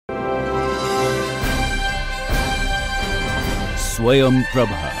Swayam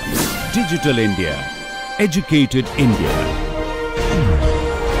Prabha. Digital India. Educated India.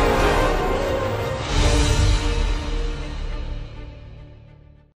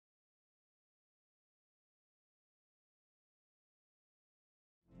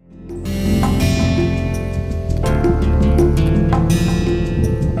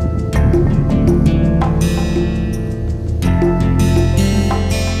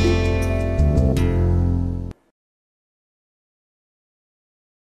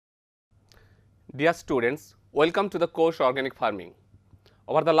 Dear students, welcome to the course Organic Farming.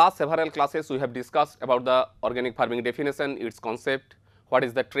 Over the last several classes, we have discussed about the organic farming definition, its concept, what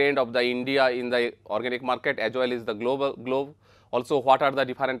is the trend of the India in the organic market as well as the globe. Also, what are the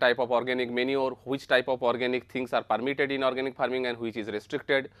different type of organic manure, which type of organic things are permitted in organic farming and which is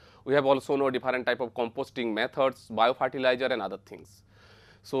restricted. We have also know different type of composting methods, biofertilizer and other things.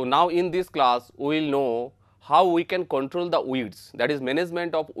 So, now in this class, we will know how we can control the weeds, that is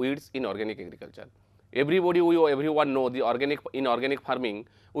management of weeds in organic agriculture. Everyone know the in organic farming,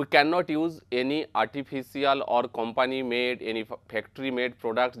 we cannot use any artificial or company made, any factory made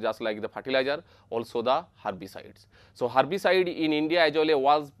products just like the fertilizer, also the herbicides. So, herbicide in India actually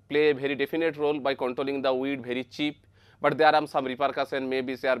play a very definite role by controlling the weed very cheap, but there are some repercussion,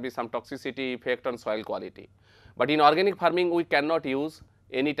 maybe there be some toxicity effect on soil quality. But in organic farming, we cannot use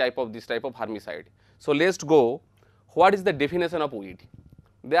any type of this type of herbicide. So, let us go, what is the definition of weed?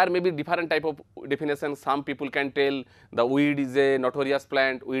 There may be different type of definitions. Some people can tell the weed is a notorious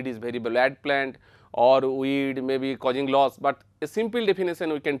plant, weed is very bad plant, or weed may be causing loss, but a simple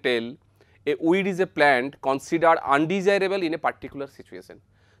definition we can tell, a weed is a plant considered undesirable in a particular situation.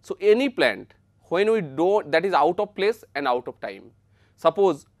 So, any plant when we do that is out of place and out of time.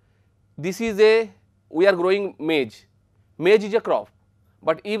 Suppose this is we are growing maize is a crop.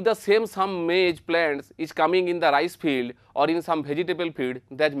 But if the some maize plants is coming in the rice field or in some vegetable field,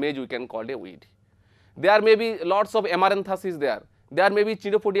 that maize we can call a weed. There may be lots of amaranthus is there. There may be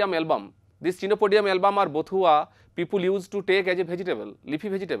Chenopodium album. This Chenopodium album or bothua people used to take as a vegetable, leafy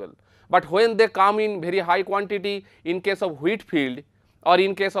vegetable. But when they come in very high quantity in case of wheat field or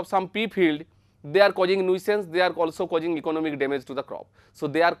in case of some pea field, they are causing nuisance, they are also causing economic damage to the crop. So,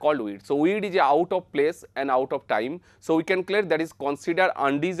 they are called weed. So, weed is out of place and out of time. So, we can clear that is considered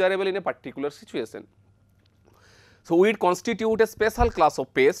undesirable in a particular situation. So, weed constitute a special class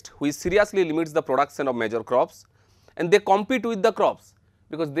of pest which seriously limits the production of major crops, and they compete with the crops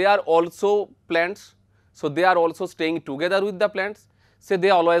because they are also plants. So, they are also staying together with the plants. So,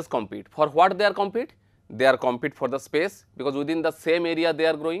 they always compete. For what they are compete? They are compete for the space because within the same area they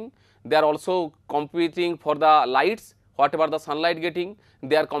are growing. They are also competing for the lights, whatever the sunlight getting,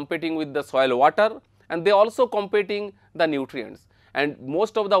 they are competing with the soil water, and they also competing the nutrients. And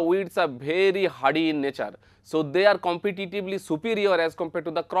most of the weeds are very hardy in nature. So, they are competitively superior as compared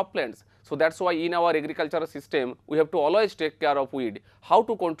to the crop plants. So, that is why in our agricultural system, we have to always take care of weed, how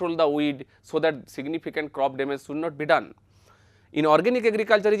to control the weed so that significant crop damage should not be done. In organic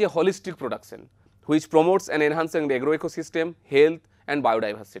agriculture is a holistic production, which promotes and enhancing the agroecosystem, health and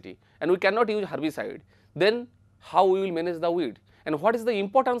biodiversity, and we cannot use herbicide. Then how we will manage the weed, and what is the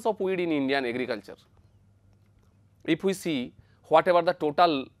importance of weed in Indian agriculture? If we see whatever the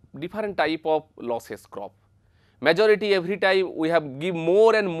total different type of losses crop, majority every time we have give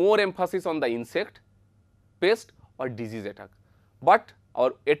more and more emphasis on the insect, pest or disease attack, but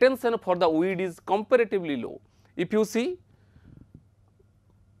our attention for the weed is comparatively low. If you see,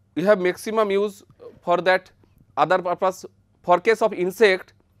 we have maximum use for that other purpose. For case of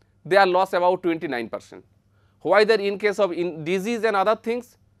insect, they are lost about 29%. Whether in case of disease and other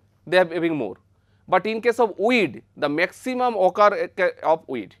things, they are having more. But in case of weed, the maximum occur of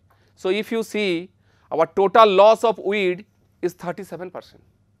weed. So, if you see our total loss of weed is 37%.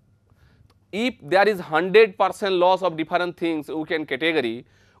 If there is 100% loss of different things we can category,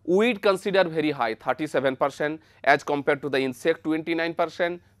 weed consider very high 37% as compared to the insect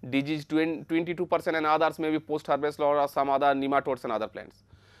 29%, disease 22% and others may be post harvest loss or some other nematodes and other plants.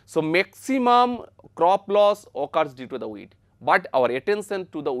 So, maximum crop loss occurs due to the weed, but our attention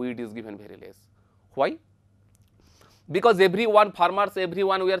to the weed is given very less. Why? Because farmers,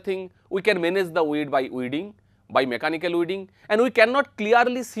 everyone we are thinking we can manage the weed by weeding, by mechanical weeding, and we cannot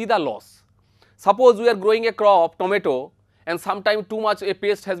clearly see the loss. Suppose we are growing a crop tomato and sometime too much a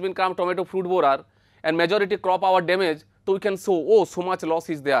pest has been come tomato fruit borer and majority crop our damage, so we can show, oh, so much loss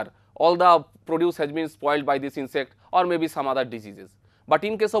is there, all the produce has been spoiled by this insect or maybe some other diseases. But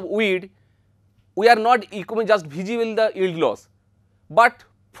in case of weed, we are not just visible the yield loss, but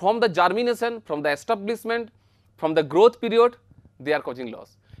from the germination, from the establishment, from the growth period, they are causing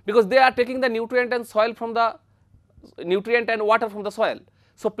loss because they are taking the nutrient and soil from the nutrient and water from the soil.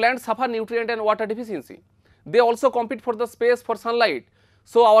 So plants suffer nutrient and water deficiency. They also compete for the space for sunlight.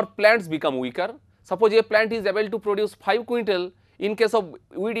 So our plants become weaker. Suppose a plant is able to produce 5 quintal, in case of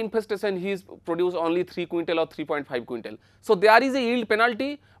weed infestation he is produce only 3 quintal or 3.5 quintal. So there is a yield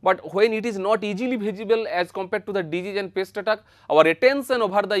penalty, but when it is not easily visible as compared to the disease and pest attack, our attention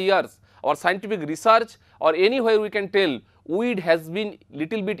over the years, our scientific research or anywhere we can tell weed has been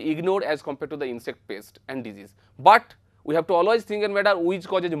little bit ignored as compared to the insect, pest and disease. But we have to always think and matter which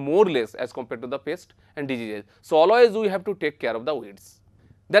causes more or less as compared to the pest and diseases. So always we have to take care of the weeds.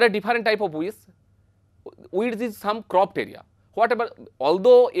 There are different type of weeds. Weeds is some cropped area. Whatever,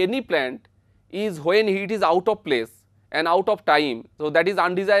 although any plant is when it is out of place and out of time, so that is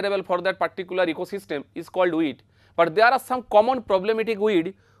undesirable for that particular ecosystem is called weed. But there are some common problematic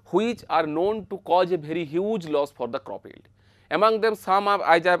weed which are known to cause a very huge loss for the crop yield. Among them some are,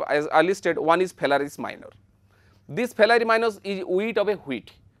 as I listed, one is Phalaris minor. This Phalaris minor is weed of a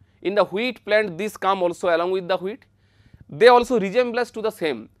wheat. In the wheat plant this come also along with the wheat. They also resemble to the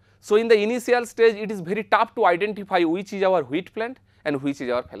same. So in the initial stage it is very tough to identify which is our wheat plant and which is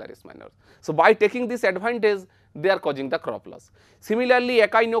our Phalaris minor. So by taking this advantage they are causing the crop loss. Similarly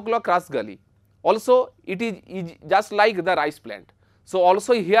Echinoclea crasgully, also it is just like the rice plant. So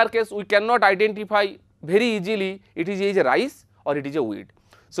also here case we cannot identify very easily it is a rice or it is a weed.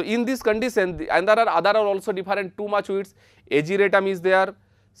 So in this condition, and there are other also different too much weeds, Ageratum is there,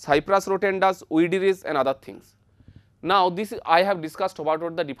 Cyprus rotundus, Weediris and other things. Now this I have discussed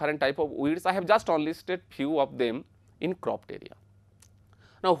about the different type of weeds. I have just only listed few of them in cropped area.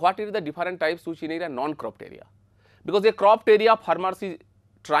 Now what is the different types which in a non-cropped area? Because a cropped area farmers is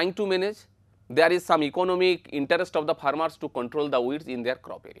trying to manage, there is some economic interest of the farmers to control the weeds in their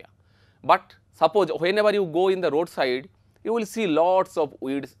crop area. But suppose whenever you go in the roadside, you will see lots of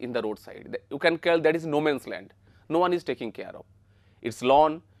weeds in the roadside. You can call that is no man's land. No one is taking care of. It's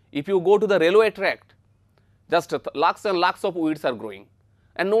lawn. If you go to the railway tract, just lakhs and lakhs of weeds are growing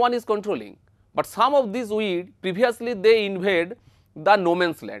and no one is controlling. But some of these weeds previously they invade the no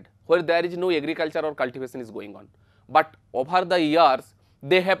man's land where there is no agriculture or cultivation is going on. But over the years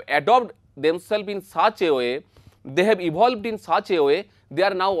they have adopted themselves in such a way, they have evolved in such a way, they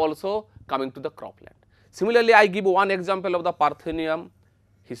are now also coming to the cropland. Similarly, I give one example of the Parthenium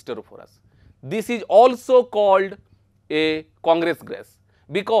hysterophorus. This is also called a congress grass.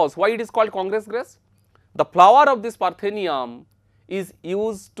 Because why it is called congress grass? The flower of this Parthenium is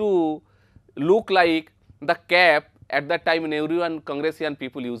used to look like the cap at that time Nehruvian Congressian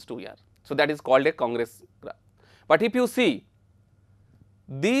people used to wear. So that is called a congress grass. But if you see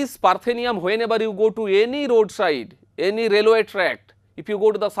this Parthenium, whenever you go to any roadside, any railway tract, if you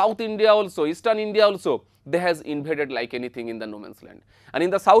go to the South India also, Eastern India also, they has invaded like anything in the no man's land. And in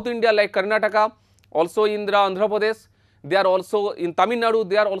the South India like Karnataka, also in the Andhra Pradesh, they are also in Tamil Nadu,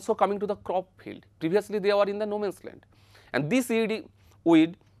 they are also coming to the crop field. Previously they were in the no man's land. And this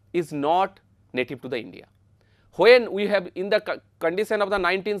weed is not native to the India. When we have in the condition of the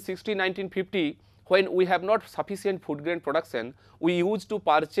 1960, 1950, when we have not sufficient food grain production, we used to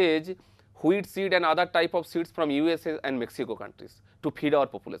purchase wheat seed and other type of seeds from USA and Mexico countries to feed our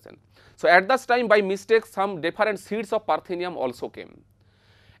population. So at that time by mistake some different seeds of Parthenium also came.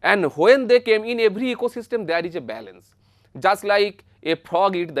 And when they came, in every ecosystem there is a balance. Just like a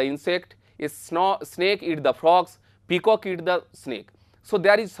frog eat the insect, a snake eat the frogs, peacock eat the snake. So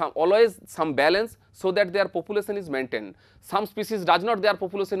there is always some balance so that their population is maintained. Some species does not, their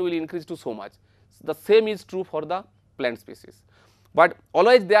population will increase to so much. The same is true for the plant species. But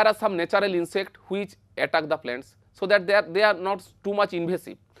always there are some natural insects which attack the plants, so that they are not too much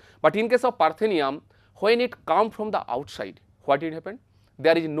invasive. But in case of Parthenium, when it comes from the outside, what will happen?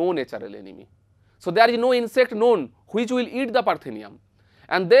 There is no natural enemy. So there is no insect known which will eat the Parthenium.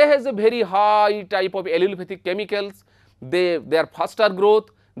 And they has a very high type of allelopathic chemicals. They are faster growth,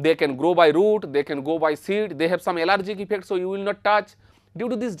 they can grow by root, they can grow by seed, they have some allergic effect, so you will not touch. Due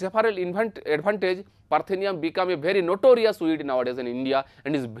to this several advantage, Parthenium become a very notorious weed nowadays in India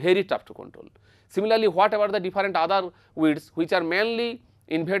and is very tough to control. Similarly, whatever the different other weeds which are mainly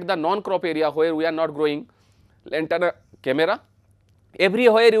invade the non-crop area where we are not growing, Lantana camera,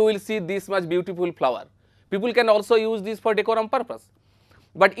 everywhere you will see this much beautiful flower. People can also use this for decorum purpose.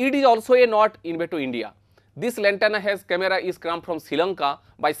 But it is also a not invade to India. This lantana has camera is come from Sri Lanka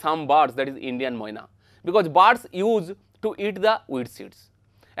by some birds, that is Indian moina, because birds use to eat the weed seeds,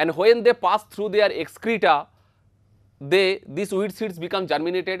 and when they pass through their excreta, these weed seeds become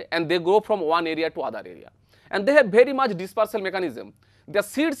germinated and they grow from one area to other area, and they have very much dispersal mechanism. Their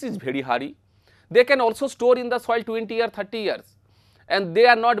seeds is very hardy. They can also store in the soil 20 or 30 years, and they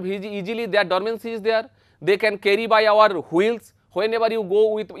are not easily, their dormancy is there. they can carry by our wheels. Whenever you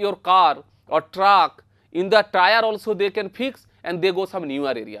go with your car or truck, in the tire also they can fix and they go some newer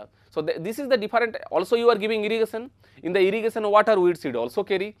area. So, this is the different. Also you are giving irrigation, in the irrigation water weeds should also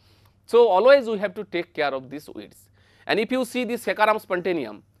carry. So, always we have to take care of these weeds. And if you see this Saccharum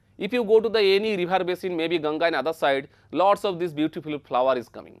spontaneum, if you go to the any river basin, maybe Ganga and other side, lots of this beautiful flower is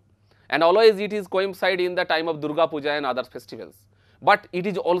coming. And always it is coincide in the time of Durga Puja and other festivals. But it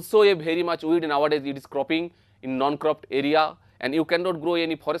is also a very much weed nowadays, it is cropping in non-cropped area, and you cannot grow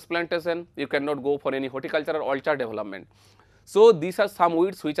any forest plantation, you cannot go for any horticultural or orchard development. So, these are some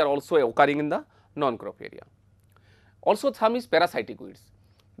weeds which are also occurring in the non-crop area. Also some is parasitic weeds.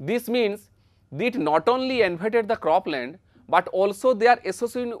 This means that not only invaded the cropland, but also they are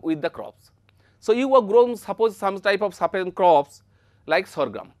associated with the crops. So, you have grown suppose some type of certain crops like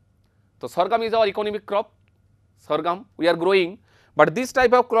sorghum. So, sorghum is our economic crop, sorghum we are growing, but this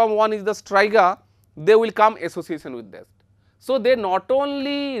type of crop, one is the striga, they will come association with that. So, they not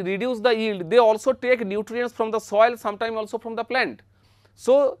only reduce the yield, they also take nutrients from the soil, sometimes also from the plant.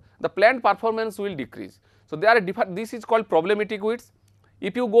 So, the plant performance will decrease. So, they are different, this is called problematic weeds.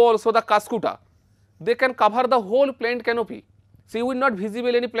 If you go also the cascuta, they can cover the whole plant canopy. So, you will not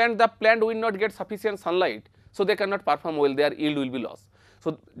visible any plant, the plant will not get sufficient sunlight. So, they cannot perform well, their yield will be lost.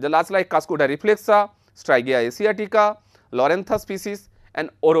 So, the last like cascuta reflexa, Striga asiatica, Lorentha species and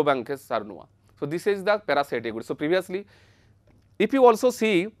Orobanches sarnua. So, this is the parasitic weed. So, previously if you also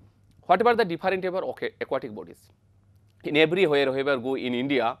see whatever the different aquatic bodies, in everywhere wherever go in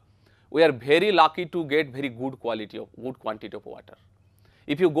India, we are very lucky to get very good quality of good quantity of water.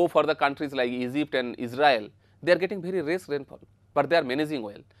 If you go for the countries like Egypt and Israel, they are getting very less rainfall, but they are managing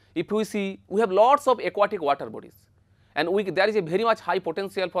well. If we see, we have lots of aquatic water bodies, and there is a very much high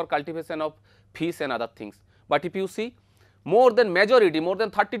potential for cultivation of fish and other things. But if you see, more than majority, more than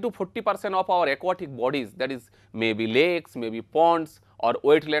 30 to 40% of our aquatic bodies, that is maybe lakes, maybe ponds or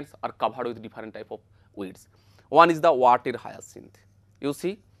wetlands, are covered with different type of weeds. One is the water hyacinth. You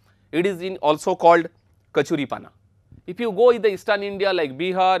see, it is in also called kachuripana. If you go in the eastern India like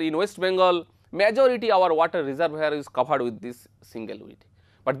Bihar, in West Bengal, majority our water reservoir is covered with this single weed.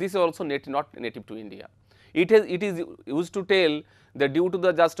 But this is also not native to India. It is used to tell that due to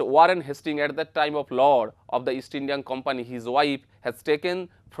the just Warren Hastings at that time of Lord of the East Indian Company, his wife has taken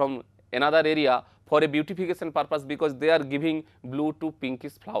from another area for a beautification purpose, because they are giving blue to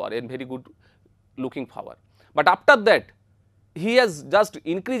pinkish flower and very good looking flower. But after that, he has just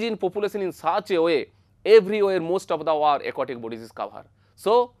increased in population in such a way, everywhere most of our aquatic bodies is covered.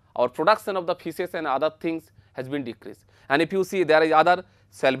 So, our production of the fishes and other things has been decreased. And if you see, there is other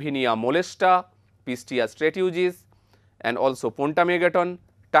Salvinia molesta, Pistia stratiugis, and also Ponta megaton,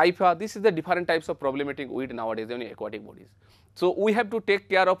 Typha. This is the different types of problematic weed nowadays in aquatic bodies. So, we have to take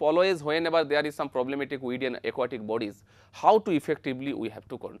care of always whenever there is some problematic weed in aquatic bodies, how to effectively we have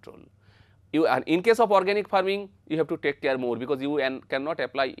to control. And in case of organic farming, you have to take care more, because you cannot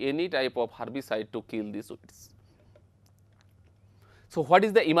apply any type of herbicide to kill these weeds. So, what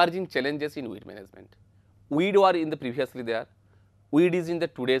is the emerging challenges in weed management? Weed were in the previously there, weed is in the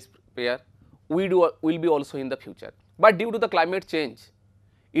today's pair, weed will be also in the future. But due to the climate change,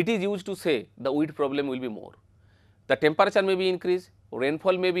 it is used to say the weed problem will be more. The temperature may be increased,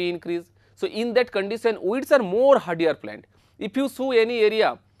 rainfall may be increased. So, in that condition, weeds are more hardier plant. If you see any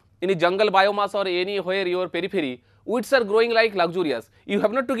area, any jungle biomass or anywhere your periphery, weeds are growing like luxurious. You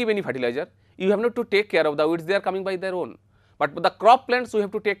have not to give any fertilizer, you have not to take care of the weeds, they are coming by their own. But the crop plants, we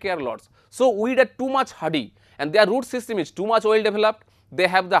have to take care lots. So, weed are too much hardy and their root system is too much well developed. They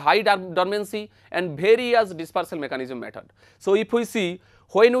have the high dormancy and various dispersal mechanism method. So, if we see,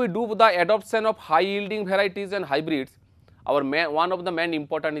 when we do the adoption of high yielding varieties and hybrids, our one of the main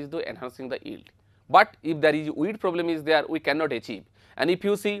important is to enhancing the yield. But if there is weed problem is there, we cannot achieve. And if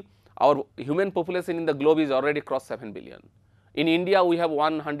you see, our human population in the globe is already crossed 7 billion. In India, we have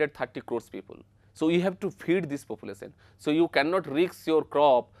 130 crores people. So, you have to feed this population. So, you cannot risk your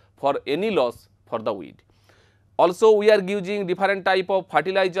crop for any loss for the weed. Also, we are using different type of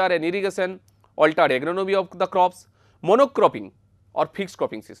fertilizer and irrigation, altered agronomy of the crops, monocropping or fixed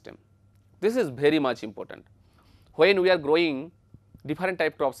cropping system. This is very much important. When we are growing different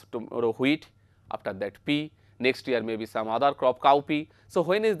type crops, tomorrow wheat, after that pea, next year maybe some other crop, cowpea. So,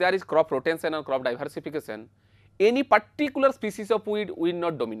 when there is crop rotation and crop diversification, any particular species of weed will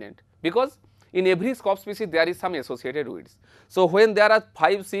not dominate, because in every crop species there is some associated weeds. So, when there are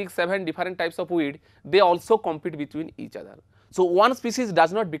 5, 6, 7 different types of weed, they also compete between each other. So, one species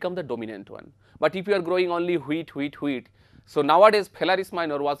does not become the dominant one, but if you are growing only wheat, so nowadays Phalaris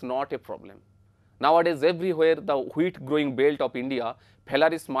minor was not a problem. Nowadays, everywhere the wheat growing belt of India,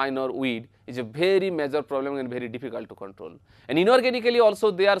 Phalaris minor weed is a very major problem and very difficult to control. And inorganically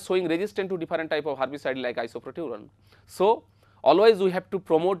also they are showing resistance to different type of herbicide like isoproteron. So, always we have to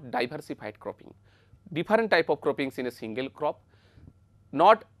promote diversified cropping, different type of croppings in a single crop,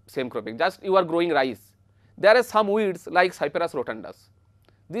 not same cropping. Just you are growing rice, there are some weeds like Cyperus rotundus.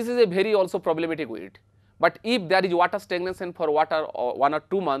 This is a very also problematic weed, but if there is water stagnation for 1 or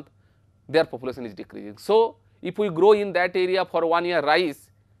 2 months, their population is decreasing. So, if we grow in that area for 1 year rice,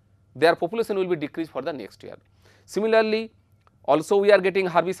 their population will be decreased for the next year. Similarly, also we are getting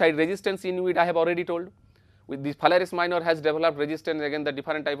herbicide resistance in weed, I have already told. With this Phalaris minor has developed resistance against the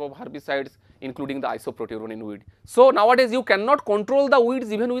different type of herbicides including the isoproteron in weed. So, nowadays you cannot control the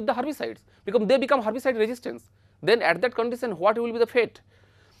weeds even with the herbicides because they become herbicide resistance. Then at that condition what will be the fate?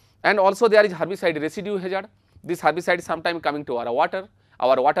 And also there is herbicide residue hazard. This herbicide is sometimes coming to our water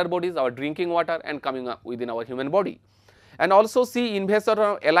bodies, our drinking water and coming up within our human body. And also see invasive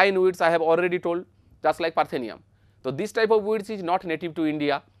or alien weeds, I have already told, just like Parthenium. So, this type of weeds is not native to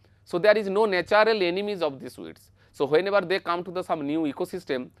India. So, there is no natural enemies of these weeds. So, whenever they come to some new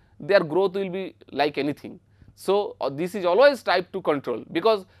ecosystem, their growth will be like anything. So, this is always type to control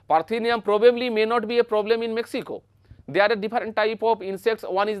because Parthenium probably may not be a problem in Mexico. There are different type of insects,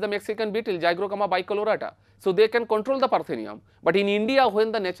 one is the Mexican beetle Zygrocama bicolorata. So, they can control the Parthenium, but in India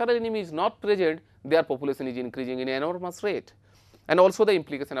when the natural enemy is not present, their population is increasing in an enormous rate. And also the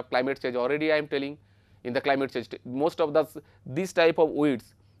implication of climate change, already I am telling, in the climate change most of these type of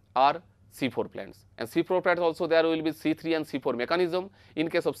weeds are C4 plants, and C4 plants also there will be C3 and C4 mechanism. In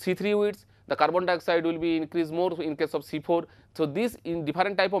case of C3 weeds, the carbon dioxide will be increased more in case of C4. So, this in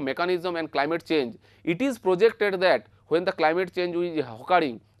different type of mechanism and climate change, it is projected that when the climate change is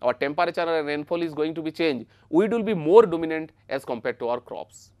occurring, our temperature and rainfall is going to be changed, weed will be more dominant as compared to our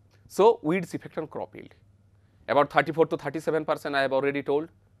crops. So, weeds effect on crop yield, about 34 to 37% I have already told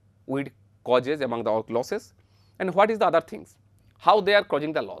weed causes among the losses. And what is the other things? How they are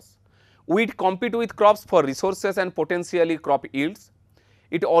causing the loss? Weed compete with crops for resources and potentially crop yields.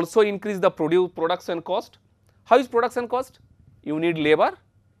 It also increase the production cost. How is production cost? You need labor,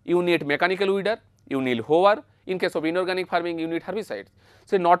 you need mechanical weeder, you need hoer. In case of inorganic farming, you need herbicides.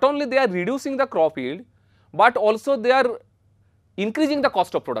 So, not only they are reducing the crop yield, but also they are increasing the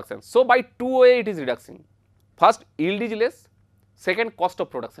cost of production. So, by two way it is reducing. First, yield is less, second, cost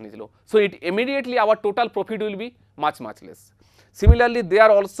of production is low. So, it immediately our total profit will be much less. Similarly, they are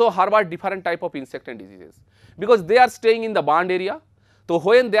also harbor different type of insect and diseases because they are staying in the burned area. So,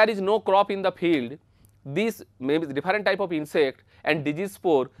 when there is no crop in the field, these maybe different type of insect and disease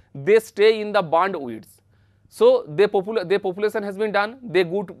spore, they stay in the burned weeds. So, their population has been done, they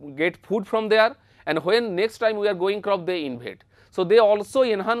get food from there, and when next time we are going crop, they invade. So, they also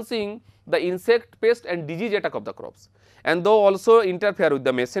enhancing the insect pest and disease attack of the crops, and though also interfere with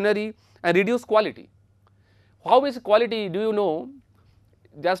the machinery and reduce quality. How is quality? Do you know?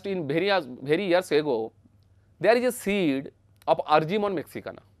 Just in very years ago, there is a seed of Argemon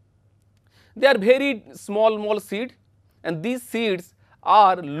mexicana. They are very small seed, and these seeds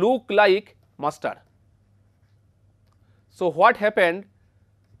are look like mustard. So, what happened?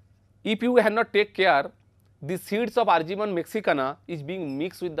 If you have not take care, the seeds of Argemon mexicana is being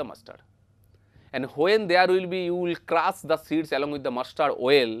mixed with the mustard, and when there will be, you will crush the seeds along with the mustard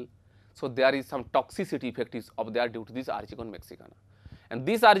oil. So, there is some toxicity effect is of there due to this Argemon mexicana, and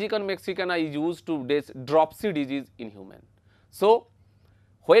this Argemon mexicana is used to dropsy disease in human. So,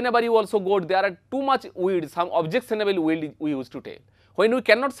 whenever you also go, there are too much weed, some objectionable weed we used to take. When we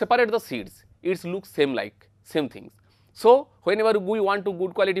cannot separate the seeds, it looks same things. So, whenever we want to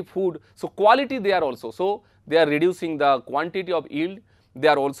good quality food, so quality they are also. So, they are reducing the quantity of yield, they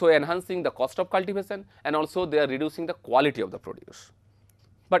are also enhancing the cost of cultivation, and also they are reducing the quality of the produce.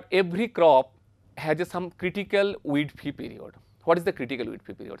 But every crop has some critical weed free period. What is the critical weed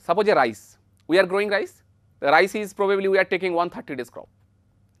free period? Suppose a rice, we are growing rice, the rice is probably we are taking 130 days crop.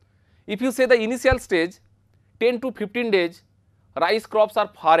 If you say the initial stage 10 to 15 days, rice crops are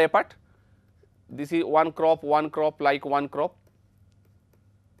far apart. This is one crop like one crop.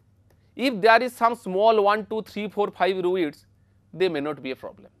 If there is some small 1, 2, 3, 4, 5 weeds, they may not be a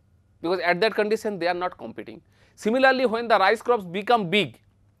problem because at that condition they are not competing. Similarly, when the rice crops become big,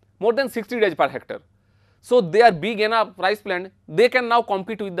 more than 60 days per hectare, so they are big enough rice plant, they can now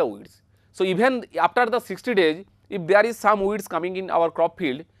compete with the weeds. So, even after the 60 days, if there is some weeds coming in our crop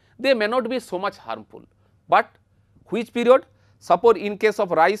field, they may not be so much harmful. But which period? Suppose in case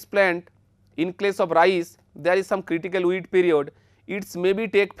of rice plant, in case of rice, there is some critical weed period, it maybe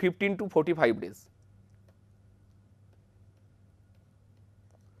take 15 to 45 days.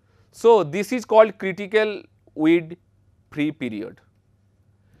 So, this is called critical weed free period.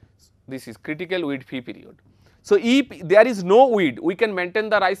 This is critical weed free period. So, if there is no weed, we can maintain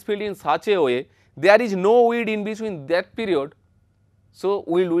the rice field in such a way, there is no weed in between that period. So,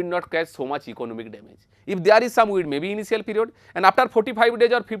 we will not catch so much economic damage. If there is some weed, maybe initial period, and after 45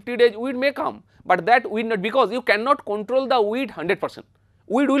 days or 50 days weed may come, but that weed not, because you cannot control the weed 100%,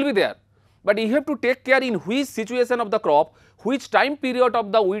 weed will be there, but you have to take care in which situation of the crop, which time period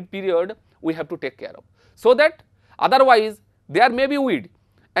of the weed period we have to take care of. So that otherwise there may be weed,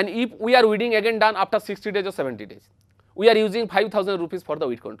 and if we are weeding again done after 60 days or 70 days, we are using 5,000 rupees for the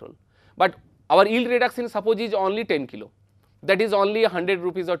weed control, but our yield reduction suppose is only 10 kilo. That is only 100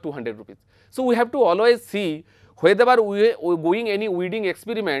 rupees or 200 rupees. So, we have to always see whether we are going any weeding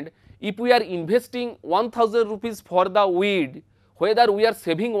experiment, if we are investing 1000 rupees for the weed, whether we are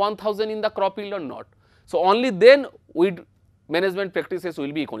saving 1000 in the crop yield or not. So, only then weed management practices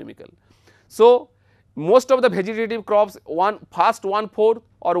will be economical. So, most of the vegetative crops first 1/4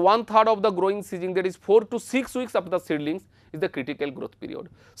 or 1/3 of the growing season, that is 4 to 6 weeks of the seedlings is the critical growth period.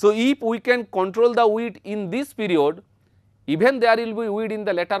 So, if we can control the weed in this period, even there will be weed in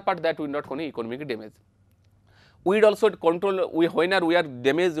the later part, that will not cause economic damage. Weed also control, whenever we are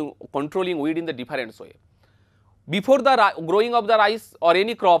controlling weed in the different way. Before the growing of the rice or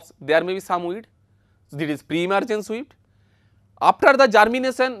any crops, there may be some weed, this is pre-emergence weed. After the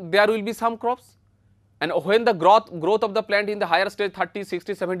germination, there will be some crops, and when the growth of the plant in the higher stage 30,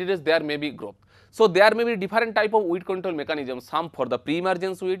 60, 70 days, there may be growth. So, there may be different type of weed control mechanism, some for the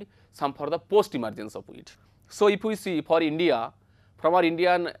pre-emergence weed, some for the post-emergence of weed. So, if we see for India, from our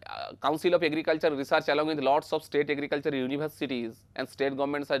Indian Council of Agriculture Research, along with lots of state agriculture universities and state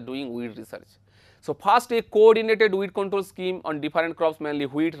governments are doing weed research. So, first a coordinated weed control scheme on different crops, mainly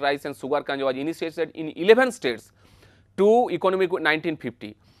wheat, rice and sugarcane, was initiated in 11 states to economic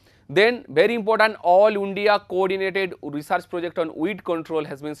 1950. Then very important, all India coordinated research project on weed control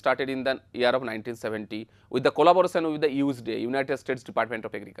has been started in the year of 1970 with the collaboration with the USDA, United States Department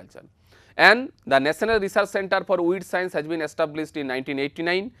of Agriculture. And the National Research Center for Weed Science has been established in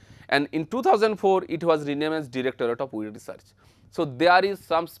 1989, and in 2004 it was renamed as Directorate of Weed Research. So, there is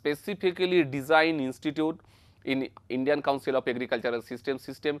some specifically designed institute in Indian Council of Agricultural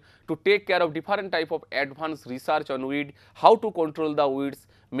system to take care of different type of advanced research on weed, how to control the weeds,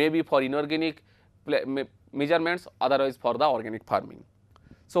 maybe for inorganic measurements, otherwise for the organic farming.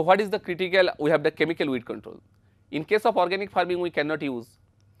 So, what is the critical? We have the chemical weed control. In case of organic farming we cannot use,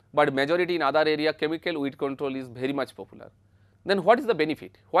 but majority in other area chemical weed control is very much popular. Then what is the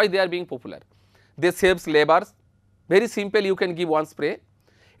benefit? Why they are being popular? They saves labors, very simple, you can give one spray.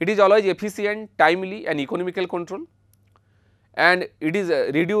 It is always efficient, timely and economical control, and it is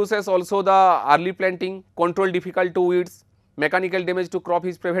reduces also the early planting, control difficult to weeds, mechanical damage to crop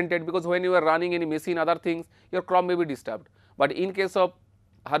is prevented, because when you are running any machine other things, your crop may be disturbed, but in case of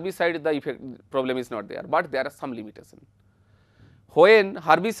herbicide the effect problem is not there, but there are some limitation. When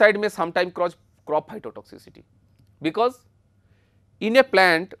herbicide may sometimes cause crop phytotoxicity, because in a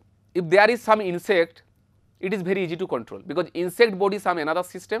plant if there is some insect, it is very easy to control, because insect body is some another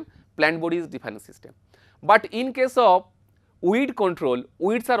system, plant body is different system. But in case of weed control,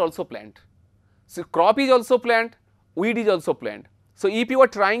 weeds are also plant. So, crop is also plant, weed is also plant. So, if you are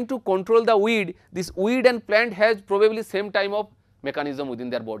trying to control the weed, this weed and plant has probably same time of mechanism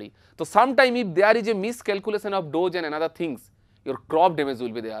within their body. So, sometime if there is a miscalculation of dose and another things, your crop damage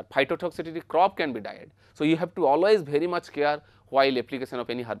will be there, phytotoxicity, crop can be died. So, you have to always very much care while application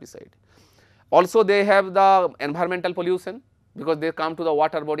of any herbicide. Also they have the environmental pollution, because they come to the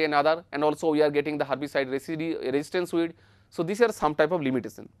water body and other, and also we are getting the herbicide resistance weed. So, these are some type of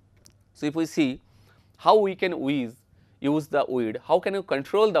limitation. So, if we see how we can use the weed, how can you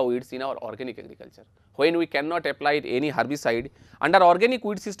control the weeds in our organic agriculture, when we cannot apply any herbicide. Under organic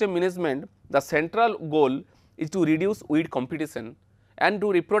weed system management, the central goal is to reduce weed competition and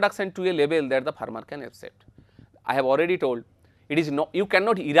do reproduction to a level that the farmer can accept. I have already told, it is no, you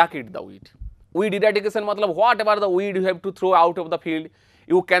cannot eradicate the weed. Weed eradication matlab whatever the weed you have to throw out of the field,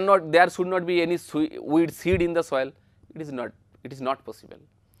 you cannot, there should not be any weed seed in the soil, it is not possible.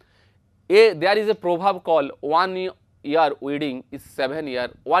 There is a proverb called 1 year weeding is 7 year,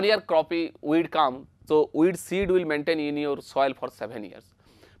 1 year croppy weed come, so weed seed will maintain in your soil for 7 years.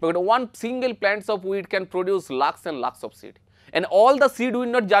 But one single plants of weed can produce lakhs and lakhs of seed, and all the seed will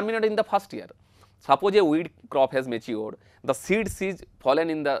not germinate in the first year. Suppose a weed crop has matured, the seeds is fallen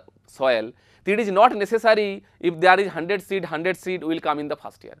in the soil, it is not necessary if there is 100 seed will come in the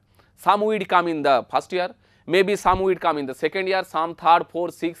first year. Some weed come in the first year, maybe some weed come in the second year, some third,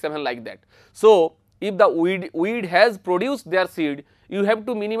 fourth, sixth, 7 like that. So, if the weed has produced their seed, you have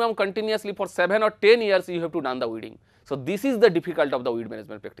to minimum continuously for 7 or 10 years you have to done the weeding. So, this is the difficult of the weed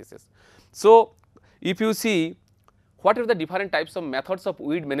management practices. So, if you see what are the different types of methods of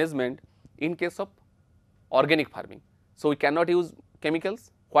weed management in case of organic farming. So, we cannot use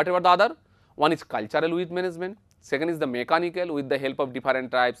chemicals. Whatever the other, one is cultural weed management, second is the mechanical with the help of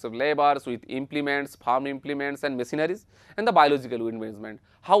different types of laborers with implements, farm implements and machineries, and the biological weed management,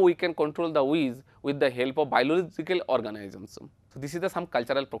 how we can control the weeds with the help of biological organisms. So, this is the some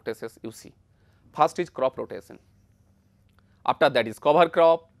cultural practices you see. First is crop rotation, after that is cover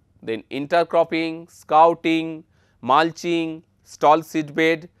crop, then intercropping, scouting, mulching, stall seed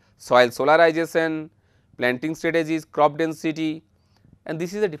bed, soil solarization, planting strategies, crop density, and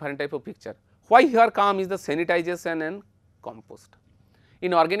this is a different type of picture. Why here come is the sanitization and compost.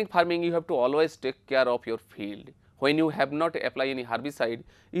 In organic farming, you have to always take care of your field. When you have not apply any herbicide,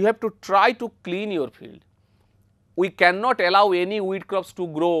 you have to try to clean your field. We cannot allow any weed crops to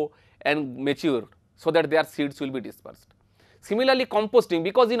grow and mature so that their seeds will be dispersed. Similarly, composting,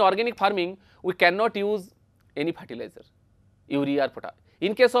 because in organic farming, we cannot use any fertilizer, urea or potash.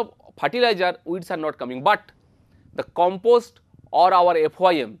 In case of fertilizer, weeds are not coming, but the compost or our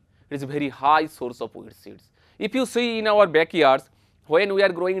FYM is a very high source of weed seeds. If you see in our backyards, when we are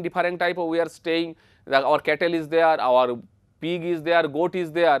growing different type of, we are staying, our cattle is there, our pig is there, goat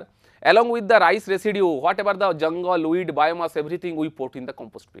is there, along with the rice residue, whatever the jungle, weed, biomass, everything we put in the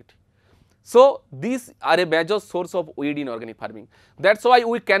compost pit. So, these are a major source of weed in organic farming. That is why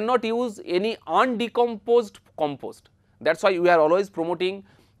we cannot use any undecomposed compost. That is why we are always promoting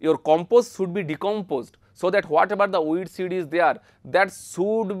your compost should be decomposed, so that whatever the weed seed is there, that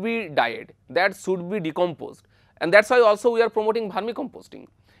should be dyed, that should be decomposed, and that is why also we are promoting vermicomposting.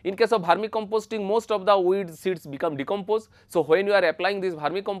 In case of vermicomposting, most of the weed seeds become decomposed. So, when you are applying this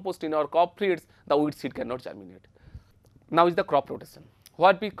vermicompost in our crop fields, the weed seed cannot germinate. Now is the crop rotation.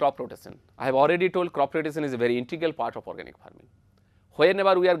 What be crop rotation? I have already told crop rotation is a very integral part of organic farming.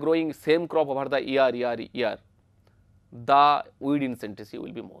 Whenever we are growing same crop over the year, the weed intensity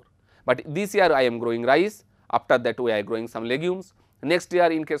will be more. But this year I am growing rice, after that we are growing some legumes. Next year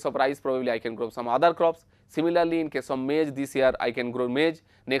in case of rice probably I can grow some other crops. Similarly, in case of maize, this year I can grow maize,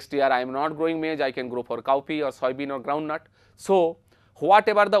 next year I am not growing maize, I can grow for cowpea or soybean or groundnut. So,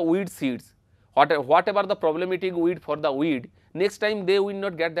 whatever the weed seeds, whatever the problematic weed for the weed, next time they will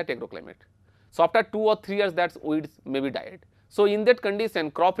not get that agroclimate. So, after 2 or 3 years that weeds may be died. So, in that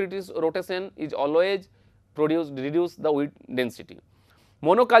condition crop rotation is always reduce the weed density.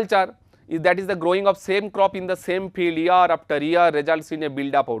 Monoculture is that is the growing of same crop in the same field year after year results in a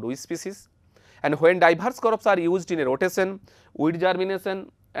build up of weed species. And when diverse crops are used in a rotation, weed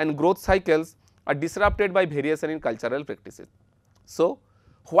germination and growth cycles are disrupted by variation in cultural practices. So,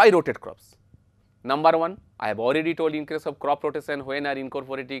 why rotate crops? Number one, I have already told in case of crop rotation, when are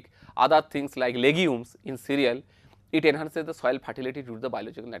incorporating other things like legumes in cereal, it enhances the soil fertility due to the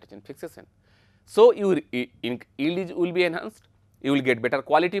biological nitrogen fixation. So, your yield will be enhanced, you will get better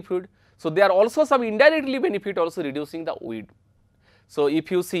quality food. So, there are also some indirectly benefit also reducing the weed. So, if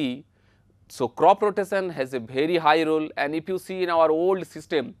you see, so crop rotation has a very high role, and if you see in our old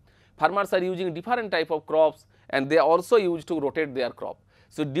system, farmers are using different type of crops and they also used to rotate their crop.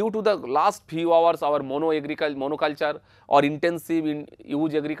 So, due to the last few hours our monoculture or intensive in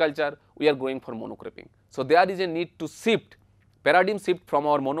use agriculture, we are going for monocropping. So, there is a need to shift, paradigm shift from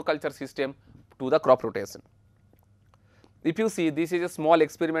our monoculture system to the crop rotation. If you see, this is a small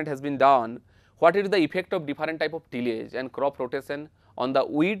experiment has been done, what is the effect of different type of tillage and crop rotation on the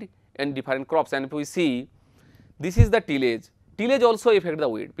weed and different crops. And if we see, this is the tillage also affect the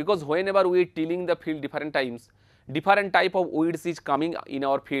weed, because whenever we are tilling the field different times, different type of weeds is coming in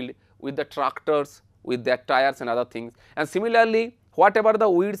our field with the tractors, with their tires and other things. And similarly, whatever the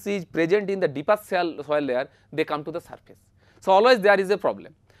weeds is present in the deeper soil layer, they come to the surface. So, always there is a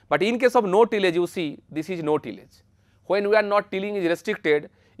problem. But in case of no tillage, you see this is no tillage. When we are not tilling is restricted,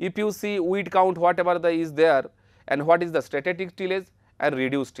 if you see weed count whatever the is there, and what is the static tillage and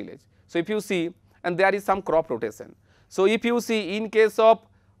reduced tillage. So, if you see, and there is some crop rotation. So, if you see in case of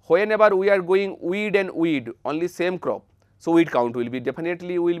whenever we are going weed and weed only same crop, so weed count will be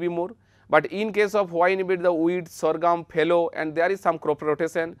definitely will be more. But in case of whenever the weed, sorghum, fallow, and there is some crop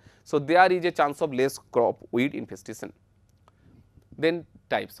rotation, so there is a chance of less crop weed infestation. Then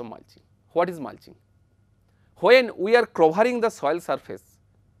types of mulching. What is mulching? When we are covering the soil surface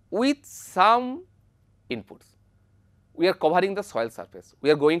with some inputs, we are covering the soil surface,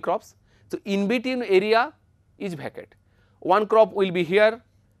 we are growing crops. So, in between area is vacant, one crop will be here,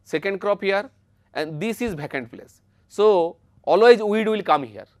 second crop here, and this is vacant place. So, always weed will come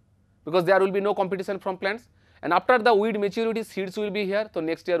here, because there will be no competition from plants, and after the weed maturity seeds will be here, so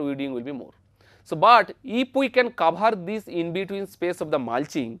next year weeding will be more. So, but if we can cover this in between space of the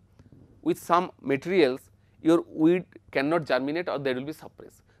mulching with some materials, your weed cannot germinate or they will be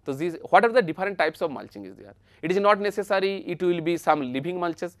suppressed. So, these what are the different types of mulching is there? It is not necessary it will be some living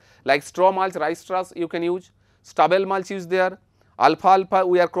mulches like straw mulch, rice straws you can use, stubble mulch is there, alfalfa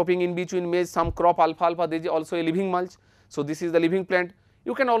we are cropping in between maize, some crop alfalfa, there is also a living mulch. So, this is the living plant.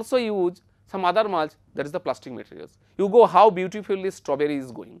 You can also use some other mulch, that is the plastic materials. You go how beautifully strawberry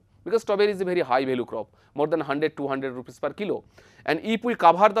is going, because strawberry is a very high value crop, more than 100-200 rupees per kilo. And if we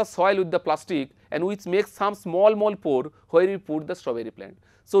cover the soil with the plastic and which makes some small pore where we put the strawberry plant,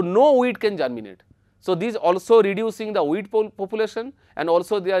 so no weed can germinate. So, these also reducing the weed population, and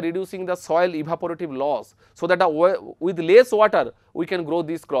also they are reducing the soil evaporative loss, so that with less water we can grow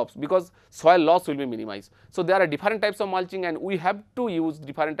these crops, because soil loss will be minimized. So, there are different types of mulching and we have to use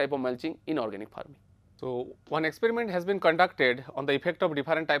different type of mulching in organic farming. So, one experiment has been conducted on the effect of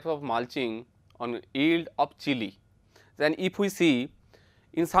different types of mulching on yield of chili. Then if we see,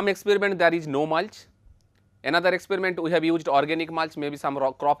 in some experiment there is no mulch, another experiment we have used organic mulch, maybe some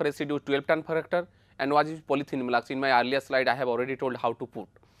crop residue 12 ton per hectare, and what is polythene mulch. In my earlier slide I have already told how to put.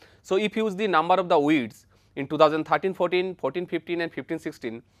 So, if you use the number of the weeds in 2013-14, 14-15 and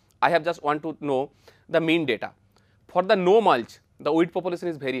 15-16, I have just want to know the mean data. For the no mulch, the weed population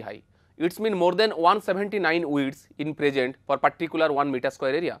is very high. It's mean more than 179 weeds in present for particular 1 meter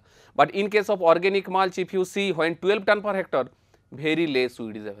square area. But in case of organic mulch, if you see when 12 ton per hectare, very less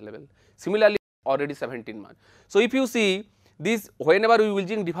weed is available. Similarly, already 17 months. So, if you see this, whenever we will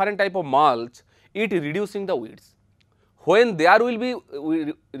using different type of mulch, it reducing the weeds. When there will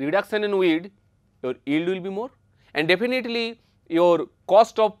be reduction in weed, your yield will be more, and definitely your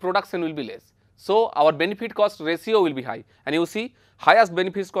cost of production will be less. So, our benefit cost ratio will be high, and you see highest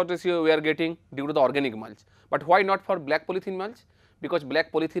benefit cost ratio we are getting due to the organic mulch. But why not for black polythene mulch? Because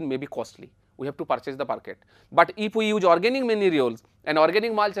black polythene may be costly, we have to purchase the market. But if we use organic materials and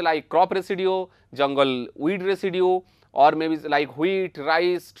organic mulch like crop residue, jungle weed residue, or maybe like wheat,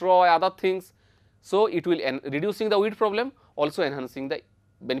 rice, straw, other things, so it will reducing the weed problem, also enhancing the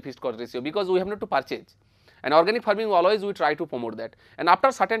benefit cost ratio, because we have not to purchase. And organic farming always we try to promote that, and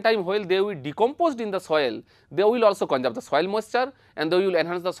after certain time while they will decomposed in the soil, they will also conserve the soil moisture and they will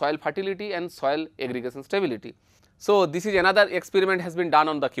enhance the soil fertility and soil aggregation stability. So, this is another experiment has been done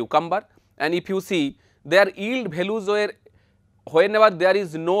on the cucumber, and if you see their yield values were whenever there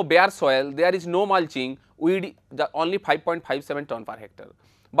is no bare soil, there is no mulching, weed only 5.57 ton per hectare.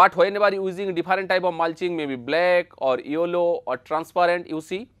 But whenever using different type of mulching, maybe black or yellow or transparent, you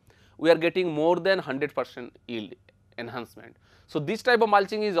see we are getting more than 100% yield enhancement. So, this type of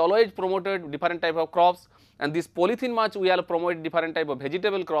mulching is always promoted different type of crops, and this polythene mulch we are promoting different type of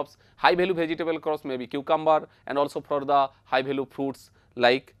vegetable crops, high value vegetable crops, maybe cucumber, and also for the high value fruits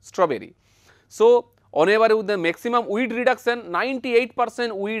like strawberry. So, whenever with the maximum weed reduction,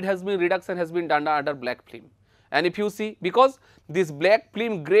 98% weed reduction has been done under black film. And if you see, because this black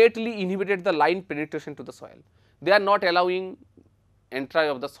film greatly inhibited the line penetration to the soil, they are not allowing entry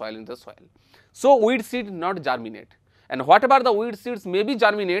of the soil in the soil. So, weed seed not germinate, and whatever the weed seeds may be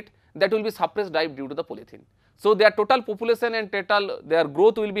germinate, that will be suppressed due to the polythene. So, their total population and total their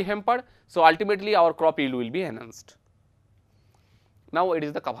growth will be hampered. So, ultimately our crop yield will be enhanced. Now, it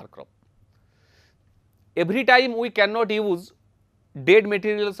is the cover crop. Every time we cannot use dead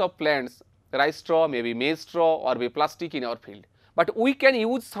materials of plants, rice straw, maybe maize straw or maybe plastic in our field, but we can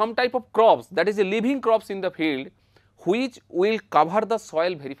use some type of crops, that is a living crops in the field, which will cover the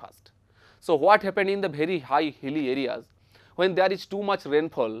soil very fast. So, what happened in the very high hilly areas, when there is too much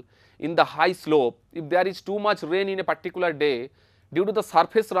rainfall in the high slope, if there is too much rain in a particular day, due to the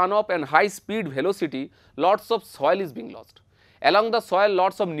surface runoff and high speed velocity, lots of soil is being lost. Along the soil,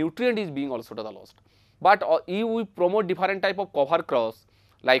 lots of nutrient is being also lost. But if we promote different type of cover crops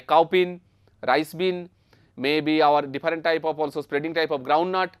like cowpea, rice bean, maybe our different type of also spreading type of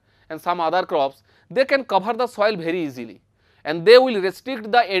groundnut and some other crops, they can cover the soil very easily, and they will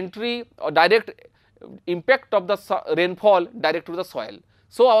restrict the entry or direct impact of the rainfall direct to the soil.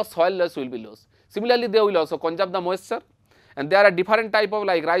 So, our soil loss will be lost. Similarly, they will also conserve the moisture, and there are different type of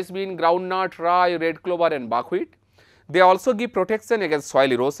like rice bean, groundnut, rye, red clover and buckwheat. They also give protection against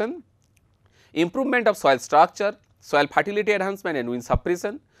soil erosion, improvement of soil structure, soil fertility enhancement and wind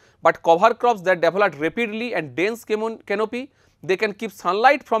suppression. But cover crops that develop rapidly and dense canopy, they can keep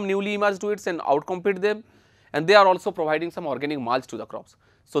sunlight from newly emerged weeds and outcompete them, and they are also providing some organic mulch to the crops.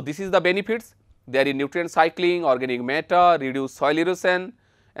 So, this is the benefits. There is nutrient cycling, organic matter, reduce soil erosion,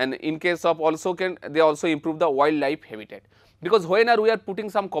 and in case of also they also improve the wildlife habitat. because whenever we are putting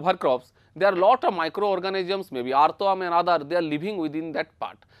some cover crops, there are lot of microorganisms, maybe earthworm and other, they are living within that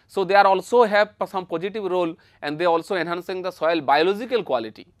part. So, they are also have some positive role and they also enhancing the soil biological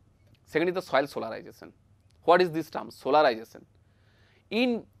quality. Second is the soil solarization. What is this term? Solarization.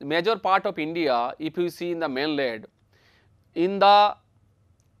 In major part of India, if you see in the mainland, in the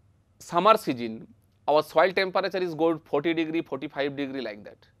summer season, our soil temperature is good 40 degree, 45 degree like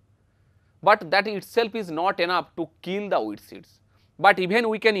that. But that itself is not enough to kill the weed seeds. But even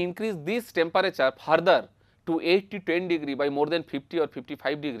we can increase this temperature further to 8 to 10 degree by more than 50 or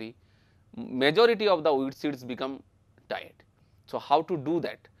 55 degree, majority of the weed seeds become died. So, how to do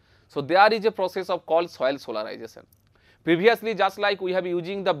that? So, there is a process of called soil solarization. Previously, just like we have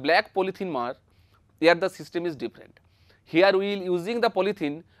using the black polythene mark, here the system is different. Here we will using the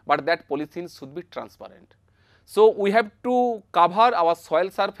polythene, but that polythene should be transparent. So, we have to cover our soil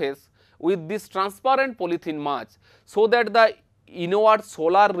surface with this transparent polythene mulch, so that the inward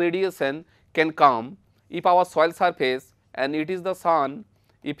solar radiation can come. If our soil surface and it is the sun,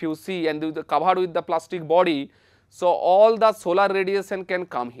 if you see and covered with the plastic body, so all the solar radiation can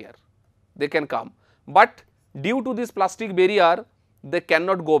come here, they can come, but due to this plastic barrier they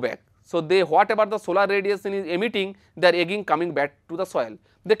cannot go back. So, they whatever the solar radiation is emitting, they are again coming back to the soil,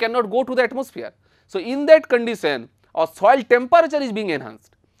 they cannot go to the atmosphere. So, in that condition our soil temperature is being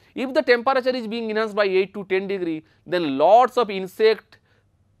enhanced. If the temperature is being enhanced by 8 to 10 degree, then lots of insect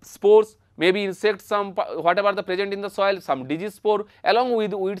spores, maybe insect some whatever the present in the soil, some disease spore along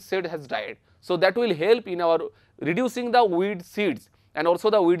with weed seed has died. So, that will help in our reducing the weed seeds and also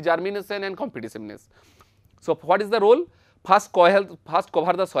the weed germination and competitiveness. So, what is the role? First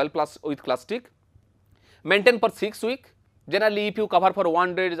cover the soil with plastic, maintain for 6 weeks. Generally, if you cover for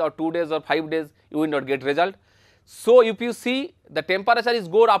 1 day or 2 days or 5 days, you will not get result. So, if you see the temperature is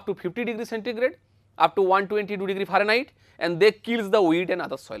go up to 50 degree centigrade, up to 122 degree Fahrenheit, and they kills the weed and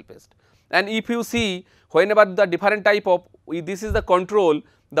other soil pest. And if you see whenever the different type of, this is the control,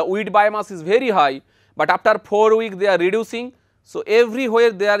 the weed biomass is very high, but after 4 weeks they are reducing. So,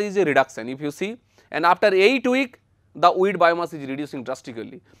 everywhere there is a reduction if you see, and after 8 weeks the weed biomass is reducing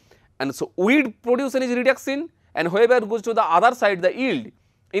drastically. And so, weed production is reducing, and whoever goes to the other side, the yield,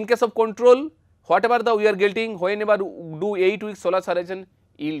 in case of control, whatever the we are getting, whenever do 8 weeks solar solarization,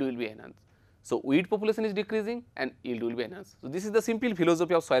 yield will be enhanced. So, weed population is decreasing and yield will be enhanced. So, this is the simple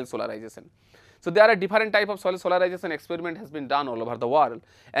philosophy of soil solarization. So, there are different type of soil solarization experiment has been done all over the world,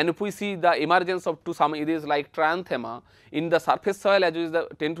 and if we see the emergence of some areas like trianthema in the surface soil as well as the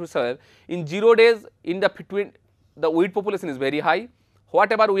tenth soil, in 0 days in the between the weed population is very high.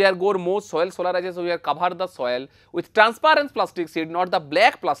 Whatever we are go more soil solarization, we are cover the soil with transparent plastic sheet, not the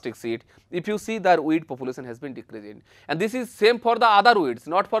black plastic sheet. If you see, the weed population has been decreasing, and this is same for the other weeds,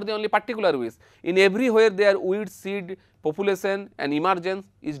 not for the only particular weeds. In everywhere their weed seed population and emergence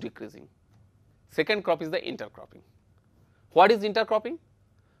is decreasing. Second crop is the intercropping. What is intercropping?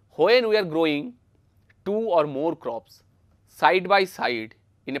 When we are growing 2 or more crops side by side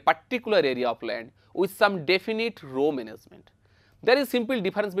in a particular area of land with some definite row management. There is simple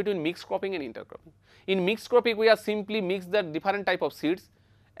difference between mixed cropping and intercropping. In mixed cropping, we are simply mix the different type of seeds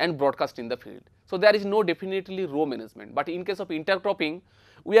and broadcast in the field. So, there is no definitely row management, but in case of intercropping,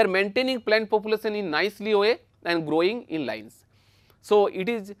 we are maintaining plant population in nicely way and growing in lines. So, it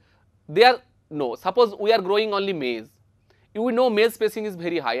is there. No, suppose we are growing only maize, you know maize spacing is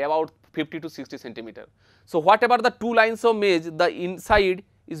very high, about 50 to 60 centimeter. So, whatever the 2 lines of maize, the inside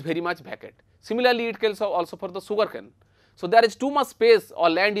is very much vacant. Similarly, it can also for the sugarcane. So, there is too much space or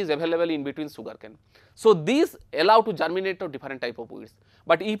land is available in between sugarcane. So, these allow to germinate of different type of weeds.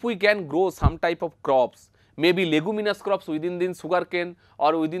 But if we can grow some type of crops, maybe leguminous crops within the sugarcane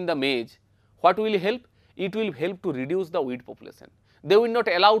or within the maize, what will help? It will help to reduce the weed population. They will not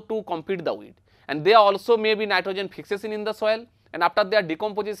allow to compete the weed, and they also may be nitrogen fixation in the soil, and after their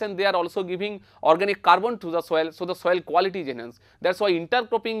decomposition they are also giving organic carbon to the soil. So, the soil quality is enhanced. That is why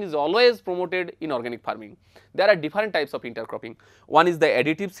intercropping is always promoted in organic farming. There are different types of intercropping. One is the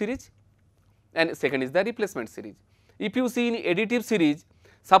additive series and second is the replacement series. If you see in additive series,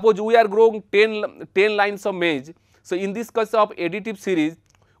 suppose we are growing 10 lines of maize. So, in this case of additive series,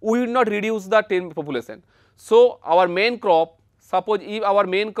 we will not reduce the 10 population. So, our main crop, suppose if our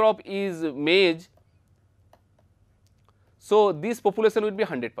main crop is maize, so this population will be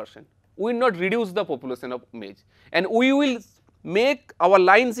 100%. We will not reduce the population of maize, and we will make our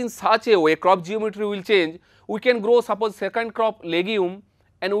lines in such a way, crop geometry will change. We can grow suppose second crop legume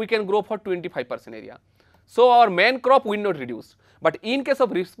and we can grow for 25% area. So, our main crop will not reduce, but in case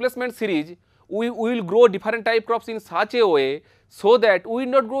of replacement series, we will grow different type crops in such a way, so that we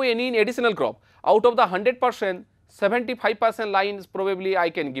will not grow any additional crop. Out of the 100%, 75% lines probably I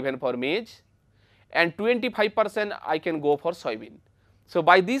can given for maize and 25% I can go for soybean. So,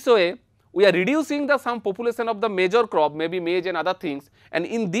 by this way we are reducing the some population of the major crop, maybe maize and other things, and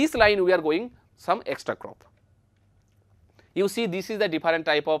in this line we are going some extra crop. You see, this is the different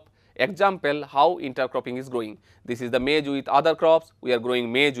type of example how intercropping is growing. This is the maize with other crops, we are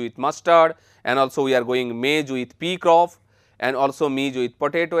growing maize with mustard, and also we are growing maize with pea crop, and also maize with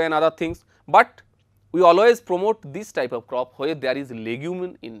potato and other things. But we always promote this type of crop where there is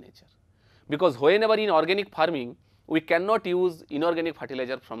legume in nature, because whenever in organic farming we cannot use inorganic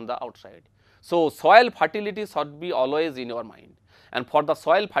fertilizer from the outside. So, soil fertility should be always in your mind, and for the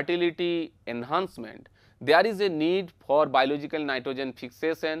soil fertility enhancement there is a need for biological nitrogen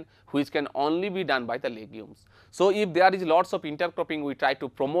fixation which can only be done by the legumes. So, if there is lots of intercropping we try to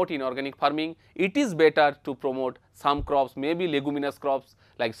promote in organic farming, it is better to promote some crops, maybe leguminous crops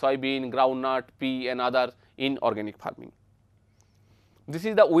like soybean, groundnut, pea and others in organic farming. This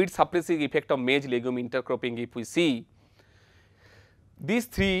is the weed suppressive effect of maize legume intercropping. If we see these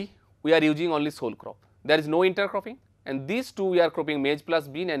three, we are using only sole crop, there is no intercropping, and these two we are cropping maize plus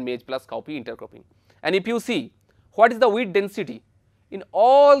bean and maize plus cowpea intercropping. And if you see what is the weed density in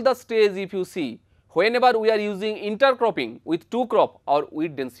all the stage, if you see whenever we are using intercropping with two crop, our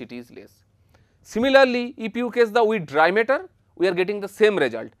weed density is less. Similarly, if you case the weed dry matter, we are getting the same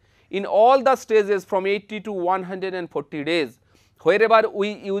result in all the stages from 80 to 140 days. Wherever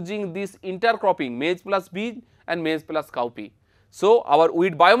we using this intercropping maize plus bean and maize plus cowpea, so our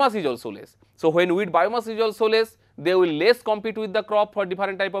weed biomass is also less. So, when weed biomass is also less, they will less compete with the crop for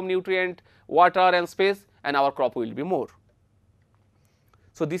different type of nutrient, water and space, and our crop will be more.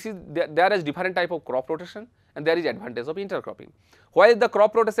 So, this is there is different type of crop rotation and there is advantage of intercropping. While the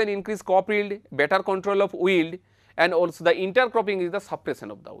crop rotation increase crop yield, better control of yield, and also the intercropping is the suppression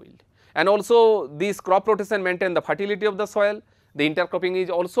of the yield, and also this crop rotation maintain the fertility of the soil. The intercropping is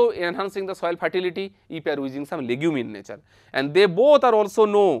also enhancing the soil fertility if you are using some legume in nature, and they both are also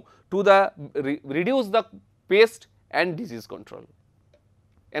known to the reduce the pest and disease control.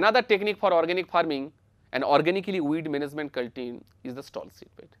 Another technique for organic farming and organically weed management cultivating is the stall seed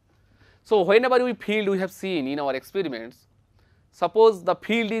bed. So, whenever we field, we have seen in our experiments, suppose the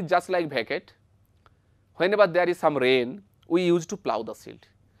field is just like vacant, whenever there is some rain we used to plow the field.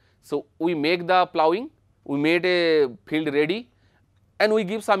 So, we make the plowing, we made a field ready and we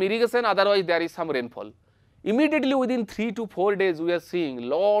give some irrigation, otherwise there is some rainfall. Immediately within 3 to 4 days we are seeing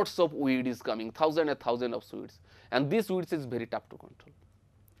lots of weed is coming, thousand and thousand of weeds, and these weeds is very tough to control.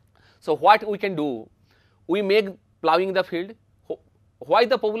 So, what we can do? We make plowing the field. Why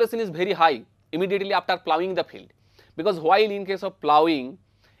the population is very high immediately after plowing the field? Because while in case of plowing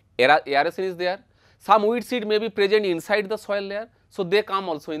aeration is there, some weed seed may be present inside the soil layer, so they come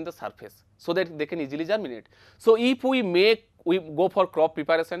also in the surface so that they can easily germinate. So, if we go for crop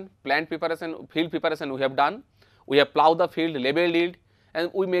preparation, plant preparation, field preparation we have done, we have plowed the field, labeled it,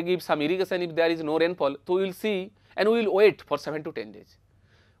 and we may give some irrigation if there is no rainfall. So, we will see and we will wait for 7 to 10 days.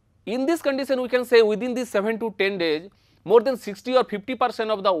 In this condition we can say within these 7 to 10 days more than 60 or 50%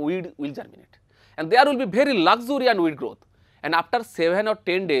 of the weed will germinate, and there will be very luxuriant weed growth. And after 7 or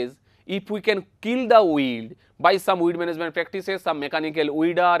 10 days, if we can kill the weed by some weed management practices, some mechanical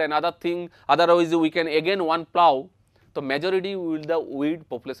weeder and other thing, otherwise we can again one plow, the majority will the weed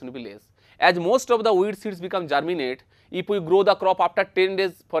population will be less. As most of the weed seeds become germinate, if we grow the crop after 10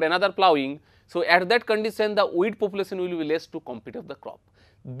 days for another plowing, so at that condition the weed population will be less to compete of the crop.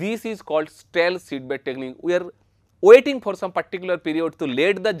 This is called stale seedbed technique. We are waiting for some particular period to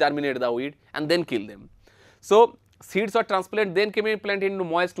let the germinate the weed and then kill them. So, seeds are transplanted, then can be planted into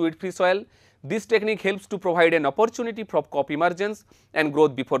moist weed free soil. This technique helps to provide an opportunity for crop emergence and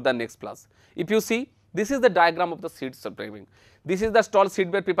growth before the next flush. If you see, this is the diagram of the seed subtraction. This is the stall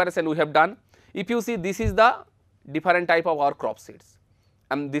seedbed preparation we have done. If you see, this is the different type of our crop seeds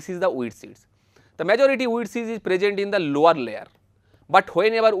and this is the weed seeds. The majority weed seeds is present in the lower layer, but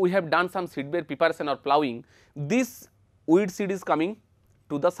whenever we have done some seedbed preparation or plowing, this weed seed is coming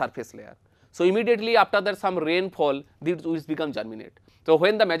to the surface layer. So, immediately after that some rainfall, these weeds become germinate. So,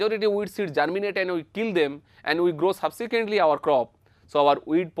 when the majority weed seeds germinate and we kill them and we grow subsequently our crop, so our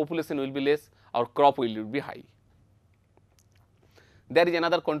weed population will be less, our crop will be high. There is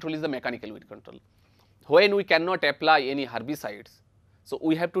another control is the mechanical weed control. When we cannot apply any herbicides, so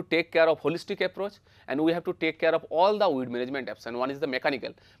we have to take care of holistic approach and we have to take care of all the weed management options. One is the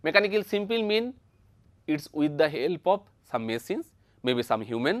mechanical. Mechanical simple mean it is with the help of some machines, maybe some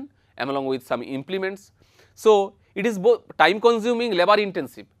human along with some implements. So, it is both time consuming, labor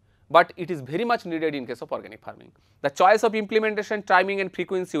intensive, but it is very much needed in case of organic farming. The choice of implementation, timing and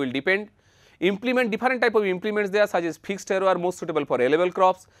frequency will depend. Implement different type of implements there, such as fixed harrower most suitable for A-level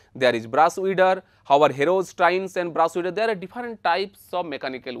crops. There is brush weeder, however harrows, tines and brush weeder, there are different types of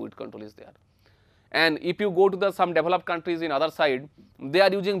mechanical weed control is there. And if you go to the some developed countries in other side, they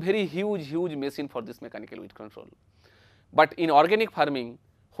are using very huge machine for this mechanical weed control. But in organic farming,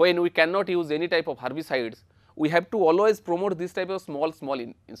 when we cannot use any type of herbicides, we have to always promote this type of small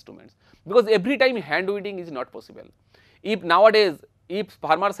instruments, because every time hand weeding is not possible. If nowadays, if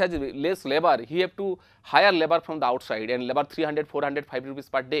farmers has less labor, he have to hire labor from the outside, and labor 300, 400, 5 rupees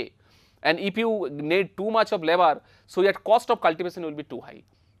per day. And if you need too much of labor, so your cost of cultivation will be too high.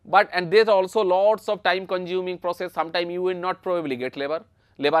 But and there is also lots of time consuming process. Sometime you will not probably get labor.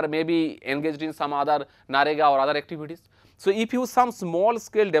 Labor may be engaged in some other narega or other activities. So if you some small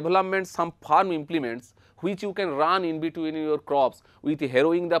scale development, some farm implements which you can run in between your crops with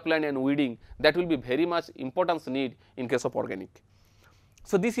harrowing the plant and weeding, that will be very much importance need in case of organic.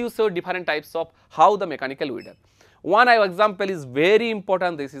 So this you show different types of how the mechanical weeder. One example is very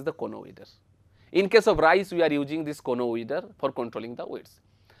important, this is the cono weeder. In case of rice, we are using this cono weeder for controlling the weeds.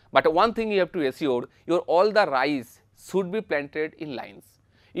 But one thing you have to assure, your all the rice should be planted in lines.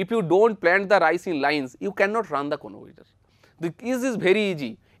 If you do not plant the rice in lines, you cannot run the cono weeder. This is very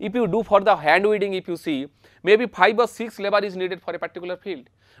easy. If you do for the hand weeding, if you see, maybe 5 or 6 labor is needed for a particular field,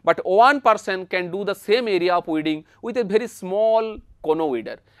 but one person can do the same area of weeding with a very small cono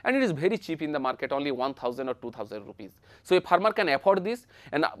weeder, and it is very cheap in the market, only 1000 or 2000 rupees. So a farmer can afford this,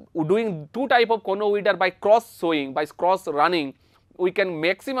 and doing two type of cono weeder by cross sowing, by cross running, we can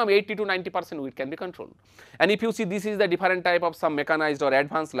maximum 80 to 90% weed can be controlled. And if you see, this is the different type of some mechanized or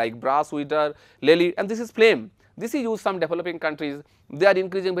advanced like brass weeder, lily, and this is flame. This is used some developing countries, they are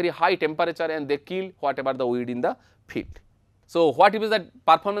increasing very high temperature and they kill whatever the weed in the field. So what is the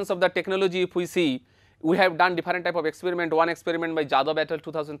performance of the technology? If we see, we have done different type of experiment. One experiment by Jadhav et al.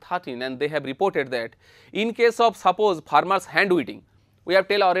 2013, and they have reported that in case of suppose farmers hand weeding, we have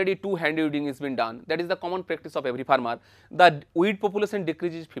tell already 2 hand weeding is been done, that is the common practice of every farmer, the weed population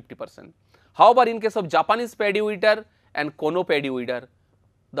decreases 50%. However, in case of Japanese paddy weeder and cono paddy weeder,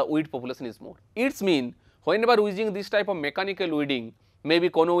 the weed population is more. It means whenever using this type of mechanical weeding, maybe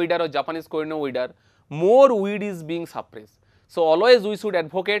cono weeder or Japanese cono weeder, more weed is being suppressed. So always we should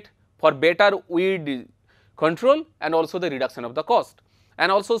advocate for better weed control and also the reduction of the cost,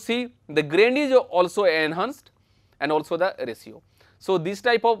 and also see the grainage also enhanced and also the ratio. So this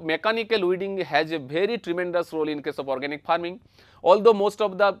type of mechanical weeding has a very tremendous role in case of organic farming. Although most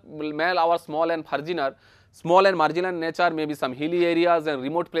of the male are small and marginal nature, maybe some hilly areas and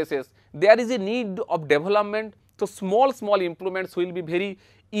remote places, there is a need of development. So small improvements will be very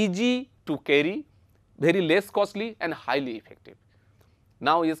easy to carry, very less costly and highly effective.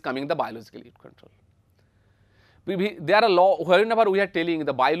 Now is coming the biological weed control. There are whenever we are telling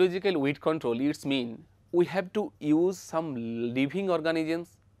the biological weed control, it means we have to use some living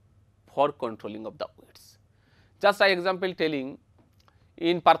organisms for controlling of the weeds. Just an example telling,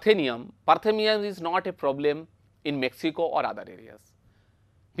 in Parthenium is not a problem in Mexico or other areas,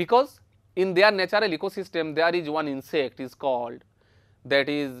 because in their natural ecosystem there is one insect is called, that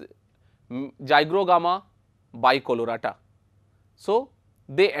is Zygrogama bicolorata. So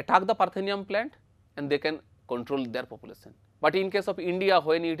they attack the Parthenium plant and they can control their population. But in case of India,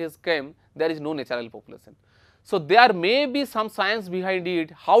 when it has came, there is no natural population. So there may be some science behind it,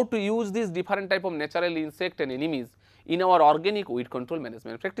 how to use these different type of natural insect and enemies in our organic weed control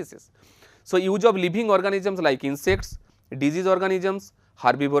management practices. So use of living organisms like insects, disease organisms,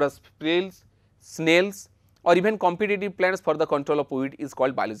 herbivorous snails, snails, or even competitive plants for the control of weed is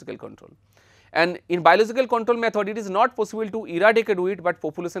called biological control. And in biological control method, it is not possible to eradicate weed, but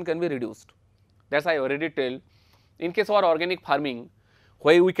population can be reduced. That is I already tell. In case of our organic farming,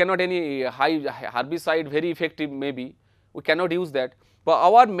 where we cannot any high herbicide very effective, maybe we cannot use that, but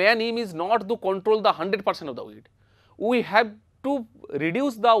our main aim is not to control the 100% of the weed. We have to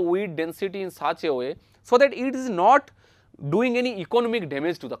reduce the weed density in such a way so that it is not doing any economic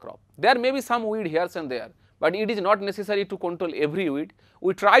damage to the crop. There may be some weed here and there, but it is not necessary to control every weed.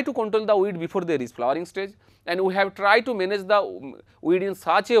 We try to control the weed before they reach flowering stage, and we have tried to manage the weed in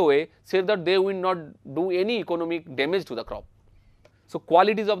such a way so that they will not do any economic damage to the crop. So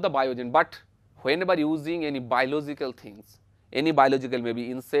qualities of the biogen, but whenever using any biological things, any biological,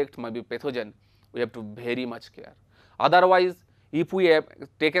 maybe insect, maybe pathogen, we have to very much care. Otherwise, if we have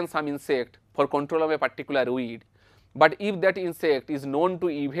taken some insect for control of a particular weed, but if that insect is known to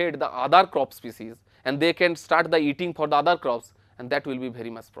evade the other crop species and they can start the eating for the other crops, and that will be very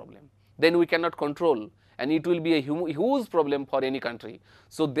much problem. Then we cannot control, and it will be a huge problem for any country.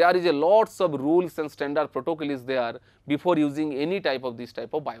 So there is a lots of rules and standard protocol is there before using any type of this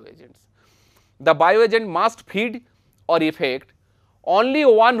type of bioagents. the bioagent must feed or affect only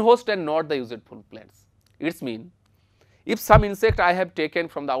one host and not the useful plants. It means if some insect I have taken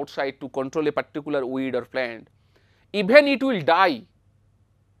from the outside to control a particular weed or plant, even it will die,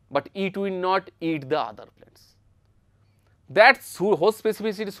 but it will not eat the other plants. That host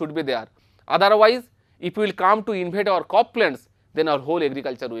specificity should be there. Otherwise, if we will come to invade our crop plants, then our whole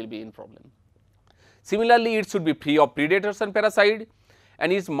agriculture will be in problem. Similarly, it should be free of predators and parasite,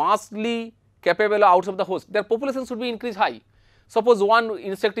 and is mostly capable out of the host. Their population should be increased high. Suppose one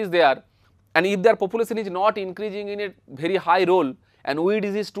insect is there, and if their population is not increasing in a very high role, and weed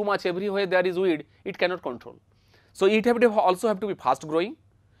is too much everywhere there is weed, it cannot control. So it also have to be fast growing.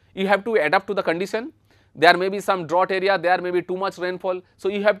 You have to adapt to the condition. There may be some drought area, there may be too much rainfall. So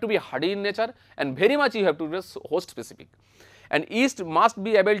you have to be hardy in nature, and very much you have to be host specific. And yeast must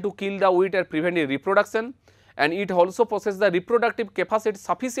be able to kill the weed and prevent reproduction, and it also possesses the reproductive capacity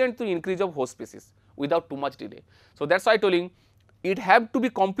sufficient to increase of host species without too much delay. So that's why I told you it have to be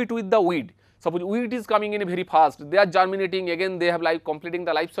compete with the weed. Suppose weed is coming in very fast, they are germinating, again they have completing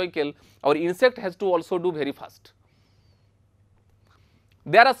the life cycle. Our insect has to also do very fast.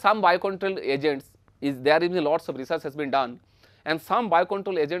 There are some biocontrol agents, there is lots of research has been done, and some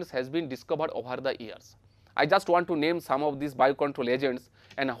biocontrol agents has been discovered over the years. I just want to name some of these biocontrol agents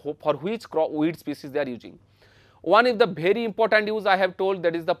and for which weed species they are using. One is the very important use I have told,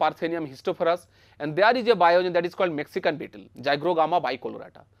 that is the Parthenium histophorus, and there is a bioagent that is called Mexican beetle, Zygrogama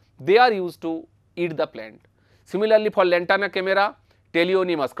bicolorata. They are used to eat the plant. Similarly, for Lantana camera,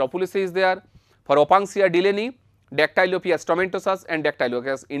 Teleonemus crapulosa is there. For Opuntia delaney, Dactylopias tomentosus and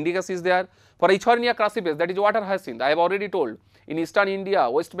Dactylopias indicus is there. For Ichornia crassipes, that is water hyacinth, I have already told, in eastern India,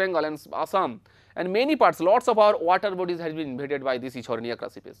 West Bengal and Assam and many parts, lots of our water bodies has been invaded by this Ichornia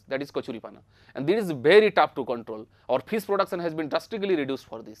crassipes, that is Kachuripana, and this is very tough to control. Our fish production has been drastically reduced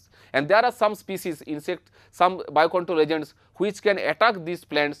for this, and there are some species, insect, some biocontrol agents which can attack these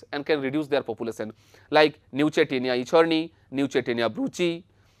plants and can reduce their population, like Neuchaetenia ichorni, Neuchaetenia brucei.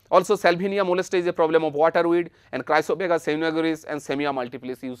 Also, Salvinia molesta is a problem of water weed, and Chrysophaga seminigoris and Semia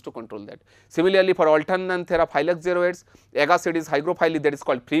multiplis used to control that. Similarly, for Alternanthera phylex xeroids, Agacetes hygrophile, that is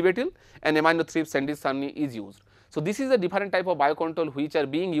called free beetle, and Aminothrip sandisani is used. So this is a different type of biocontrol which are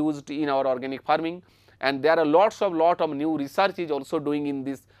being used in our organic farming, and there are lot of new research is also doing in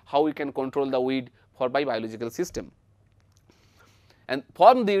this, how we can control the weed by biological system. And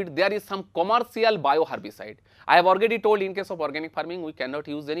from that, there is some commercial bioherbicide. I have already told, in case of organic farming, we cannot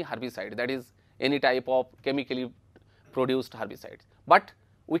use any herbicide, that is any type of chemically produced herbicides, but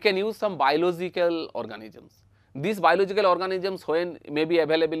we can use some biological organisms. These biological organisms, when may be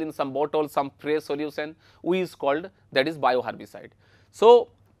available in some bottle, some fresh solution, we is called, that is bioherbicide. So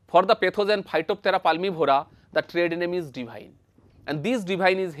for the pathogen Phytophthora palmivora, the trade name is divine, and this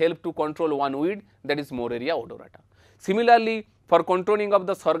divine is help to control one weed, that is Moraria odorata. Similarly, for controlling of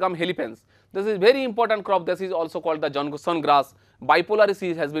the sorghum helipens, this is very important crop, this is also called the Johnson grass,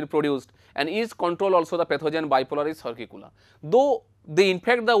 bipolaris has been produced, and is control also the pathogen Bipolaris horticula. Though they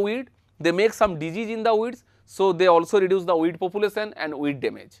infect the weed, they make some disease in the weeds, so they also reduce the weed population and weed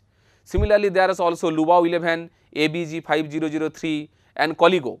damage. Similarly, there is also Lubao 11, ABG 5003 and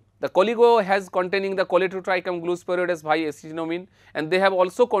Coligo. The Coligo has containing the Coleotrichum glusporoides by acetonomine, and they have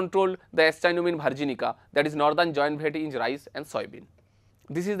also controlled the Acetonomine virginica, that is northern joint variety in rice and soybean.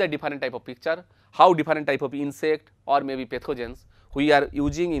 This is the different type of picture, how different type of insect or maybe pathogens we are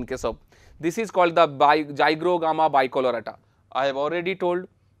using in case of, this is called the Zygrogama bicolorata. I have already told,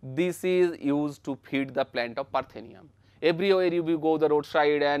 this is used to feed the plant of Parthenium. Everywhere you go the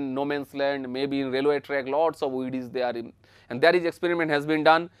roadside and no man's land, maybe in railway track, lots of weed is there, and there is experiment has been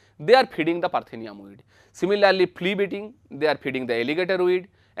done, they are feeding the Parthenium weed. Similarly, flea beating, they are feeding the alligator weed,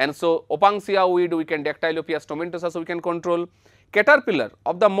 and so Opuntia weed we can, Dactylopias tomentosus we can control. Caterpillar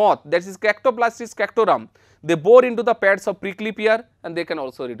of the moth, that is Cactoplastis cactorum, they bore into the pads of prickly pear and they can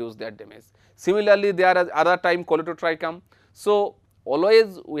also reduce their damage. Similarly, there are other time Coleotrichum. So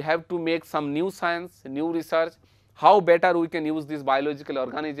always we have to make some new science, new research, how better we can use these biological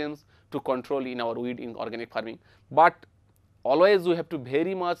organisms to control in our weed in organic farming. But always we have to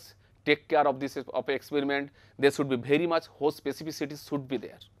very much take care of this experiment, there should be very much host specificity should be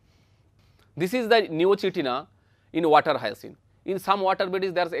there. This is the Neuchaetina in water hyacinth. In some water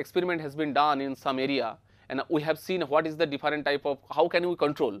bodies, there is experiment has been done in some area, and we have seen what is the different type of, how can we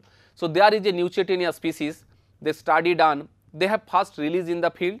control. So there is a Neuchaetenia species, the study done, they have first released in the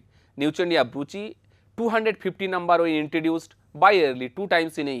field, Neuchaetenia brucei, 250 number were introduced bi-yearly 2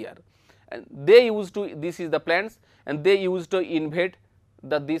 times in a year, and they used to, this is the plants, and they used to invade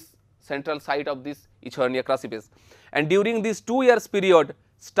this central site of this Ichornia crassipes, and during this 2 years period,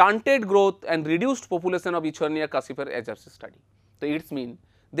 stunted growth and reduced population of Escherichia cassifer as a study. So, it means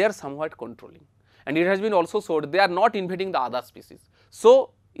they are somewhat controlling, and it has been also showed they are not invading the other species.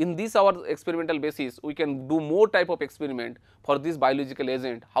 So, in this our experimental basis, we can do more type of experiment for this biological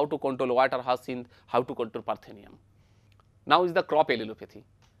agent, how to control water hyacinth, how to control Parthenium. Now is the crop allelopathy.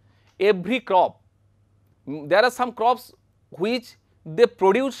 Every crop, there are some crops which they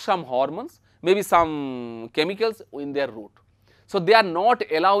produce some hormones, maybe some chemicals in their root. So, they are not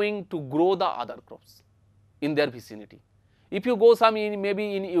allowing to grow the other crops in their vicinity. If you go some in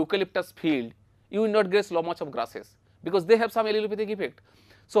maybe in eucalyptus field, you will not get so much of grasses because they have some allelopathic effect.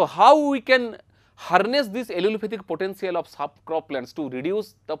 So, how we can harness this allelopathic potential of subcrop plants to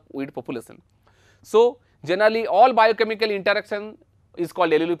reduce the weed population? So, generally all biochemical interaction is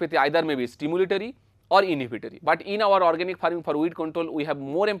called allelopathy, either maybe stimulatory or inhibitory, but in our organic farming for weed control we have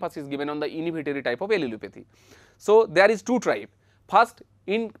more emphasis given on the inhibitory type of allelopathy. So, there is two types. First,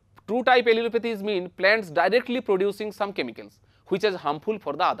 in true type allelopathies mean plants directly producing some chemicals which is harmful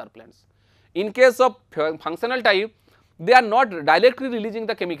for the other plants. In case of functional type, they are not directly releasing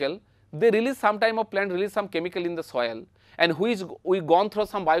the chemical, they release some time of plant release some chemical in the soil, and which we gone through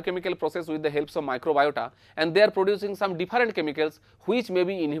some biochemical process with the help of microbiota, and they are producing some different chemicals which may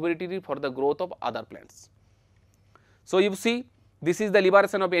be inhibitory for the growth of other plants. So, you see this is the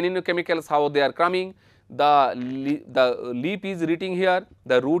liberation of NNO chemicals, how they are coming. The leaf is written here,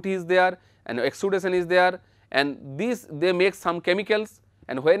 the root is there, and exudation is there, and this they make some chemicals,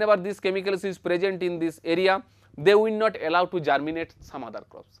 and whenever this chemicals is present in this area, they will not allow to germinate some other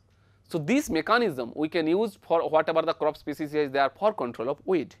crops. So, this mechanism we can use for whatever the crop species is there for control of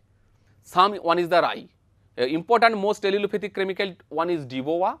weed. One is the rye. Important most allelopathic chemical, one is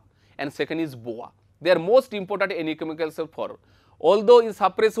DBOA and second is BOA. They are most important any chemicals for. Although it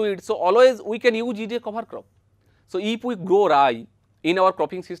suppress weed, so always we can use it as a cover crop. So, if we grow rye in our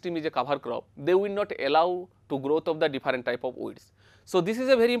cropping system is a cover crop, they will not allow to growth of the different type of weeds. So, this is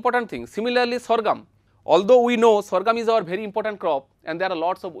a very important thing. Similarly, sorghum. Although we know sorghum is our very important crop and there are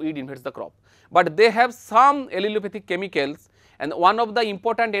lots of weed invades the crop, but they have some allelopathic chemicals, and one of the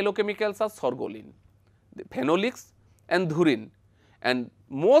important allochemicals are sorgolin, the phenolics and dhurin, and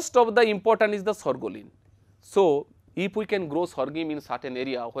most of the important is the sorgolin. So, if we can grow sorghum in certain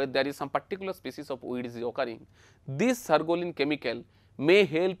area where there is some particular species of weed is occurring, this sorgolin chemical may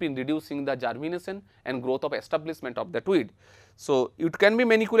help in reducing the germination and growth of establishment of that weed. So, it can be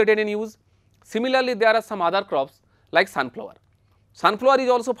manipulated and used. Similarly, there are some other crops like sunflower. Sunflower is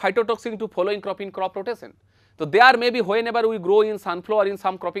also phytotoxic to following crop in crop rotation. So, there may be whenever we grow in sunflower in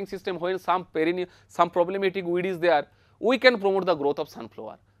some cropping system, when some problematic weed is there, we can promote the growth of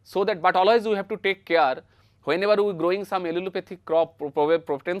sunflower. So, that but always we have to take care whenever we growing some allelopathic crop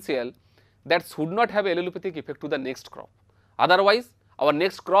potential, that should not have allelopathic effect to the next crop. Otherwise, our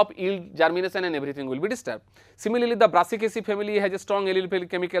next crop yield, germination and everything will be disturbed. Similarly, the Brassicaceae family has a strong allelopathic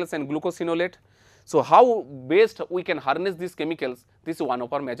chemicals and glucosinolate. So, how best we can harness these chemicals, this is one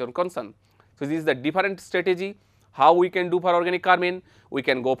of our major concern. So, this is the different strategy how we can do for organic carbon. We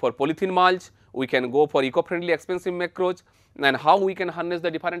can go for polythene mulch, we can go for eco-friendly expensive macros, and how we can harness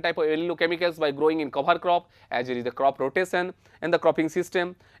the different type of allelochemicals by growing in cover crop as it is the crop rotation and the cropping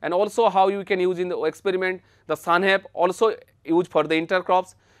system, and also how you can use in the experiment the sunhap also used for the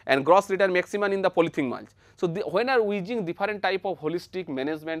intercrops and gross return maximum in the polythene mulch. So, when are we using different type of holistic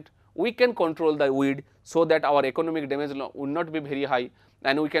management, we can control the weed so that our economic damage will not be very high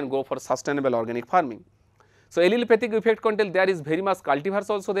and we can go for sustainable organic farming. So, allelopathic effect control there is very much cultivars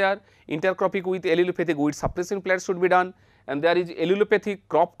also there, intercropping with allelopathic weed suppression plants should be done, and there is allelopathic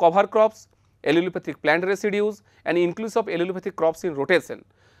crop cover crops, allelopathic plant residues and inclusion of allelopathic crops in rotation.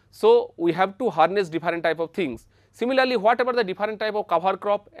 So, we have to harness different type of things. Similarly, whatever the different type of cover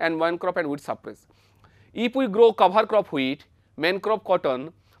crop and main crop and weed suppress. If we grow cover crop wheat, main crop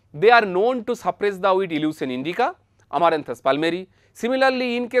cotton, they are known to suppress the weed Illusion indica, Amaranthus palmeri.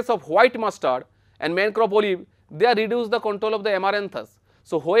 Similarly, in case of white mustard and main crop olive, they are reduce the control of the Amaranthus.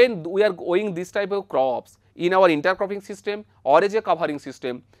 So, when we are growing this type of crops in our intercropping system or as a covering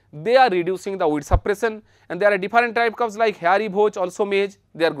system, they are reducing the weed suppression, and there are different type crops like hairy voch, also maize,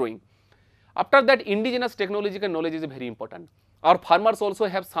 they are growing. After that, indigenous technological knowledge is very important. Our farmers also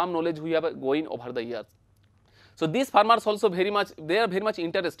have some knowledge we have going over the years. So, these farmers also very much, they are very much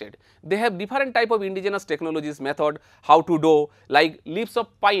interested. They have different type of indigenous technologies method, how to do, like leaves of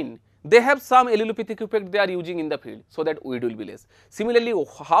pine. They have some allelopathic effect they are using in the field, so that weed will be less. Similarly,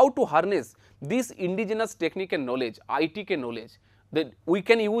 how to harness this indigenous technique and knowledge, ITK knowledge, that we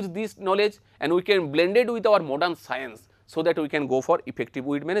can use this knowledge and we can blend it with our modern science, so that we can go for effective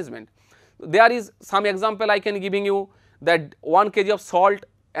weed management. There is some example I can giving you, that 1 kg of salt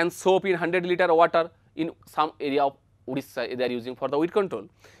and soap in 100 liter water in some area of Odisha they are using for the weed control.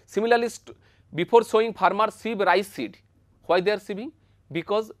 Similarly, before sowing, farmers sieve rice seed. Why they are sieving?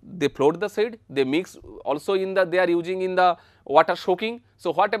 Because they float the seed, they mix also in the, they are using in the water soaking.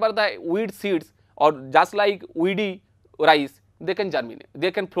 So, whatever the weed seeds or just like weedy rice, they can germinate,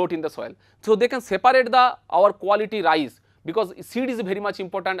 they can float in the soil. So, they can separate the our quality rice, because seed is very much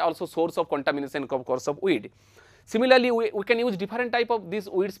important, also source of contamination of course of weed. Similarly, we can use different type of these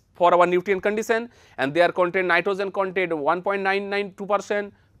weeds for our nutrient condition, and they are contain nitrogen content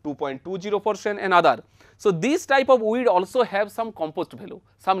 1.992%, 2.20% and other. So, this type of weed also have some compost value,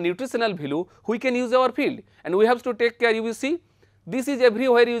 some nutritional value we can use our field, and we have to take care. You will see this is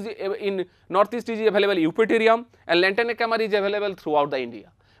everywhere in northeast is available Eupatorium, and Lentanecamar is available throughout the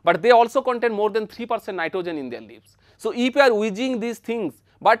India, but they also contain more than 3% nitrogen in their leaves. So, if you are using these things,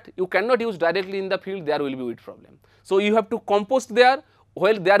 but you cannot use directly in the field, there will be weed problem. So, you have to compost there,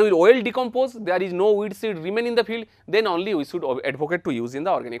 while there will oil decompose, there is no weed seed remain in the field, then only we should advocate to use in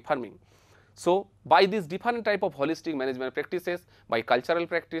the organic farming. So, by these different type of holistic management practices, by cultural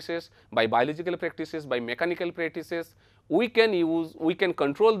practices, by biological practices, by mechanical practices, we can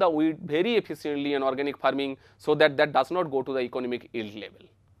control the weed very efficiently in organic farming, so that that does not go to the economic yield level.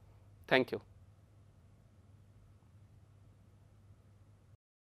 Thank you.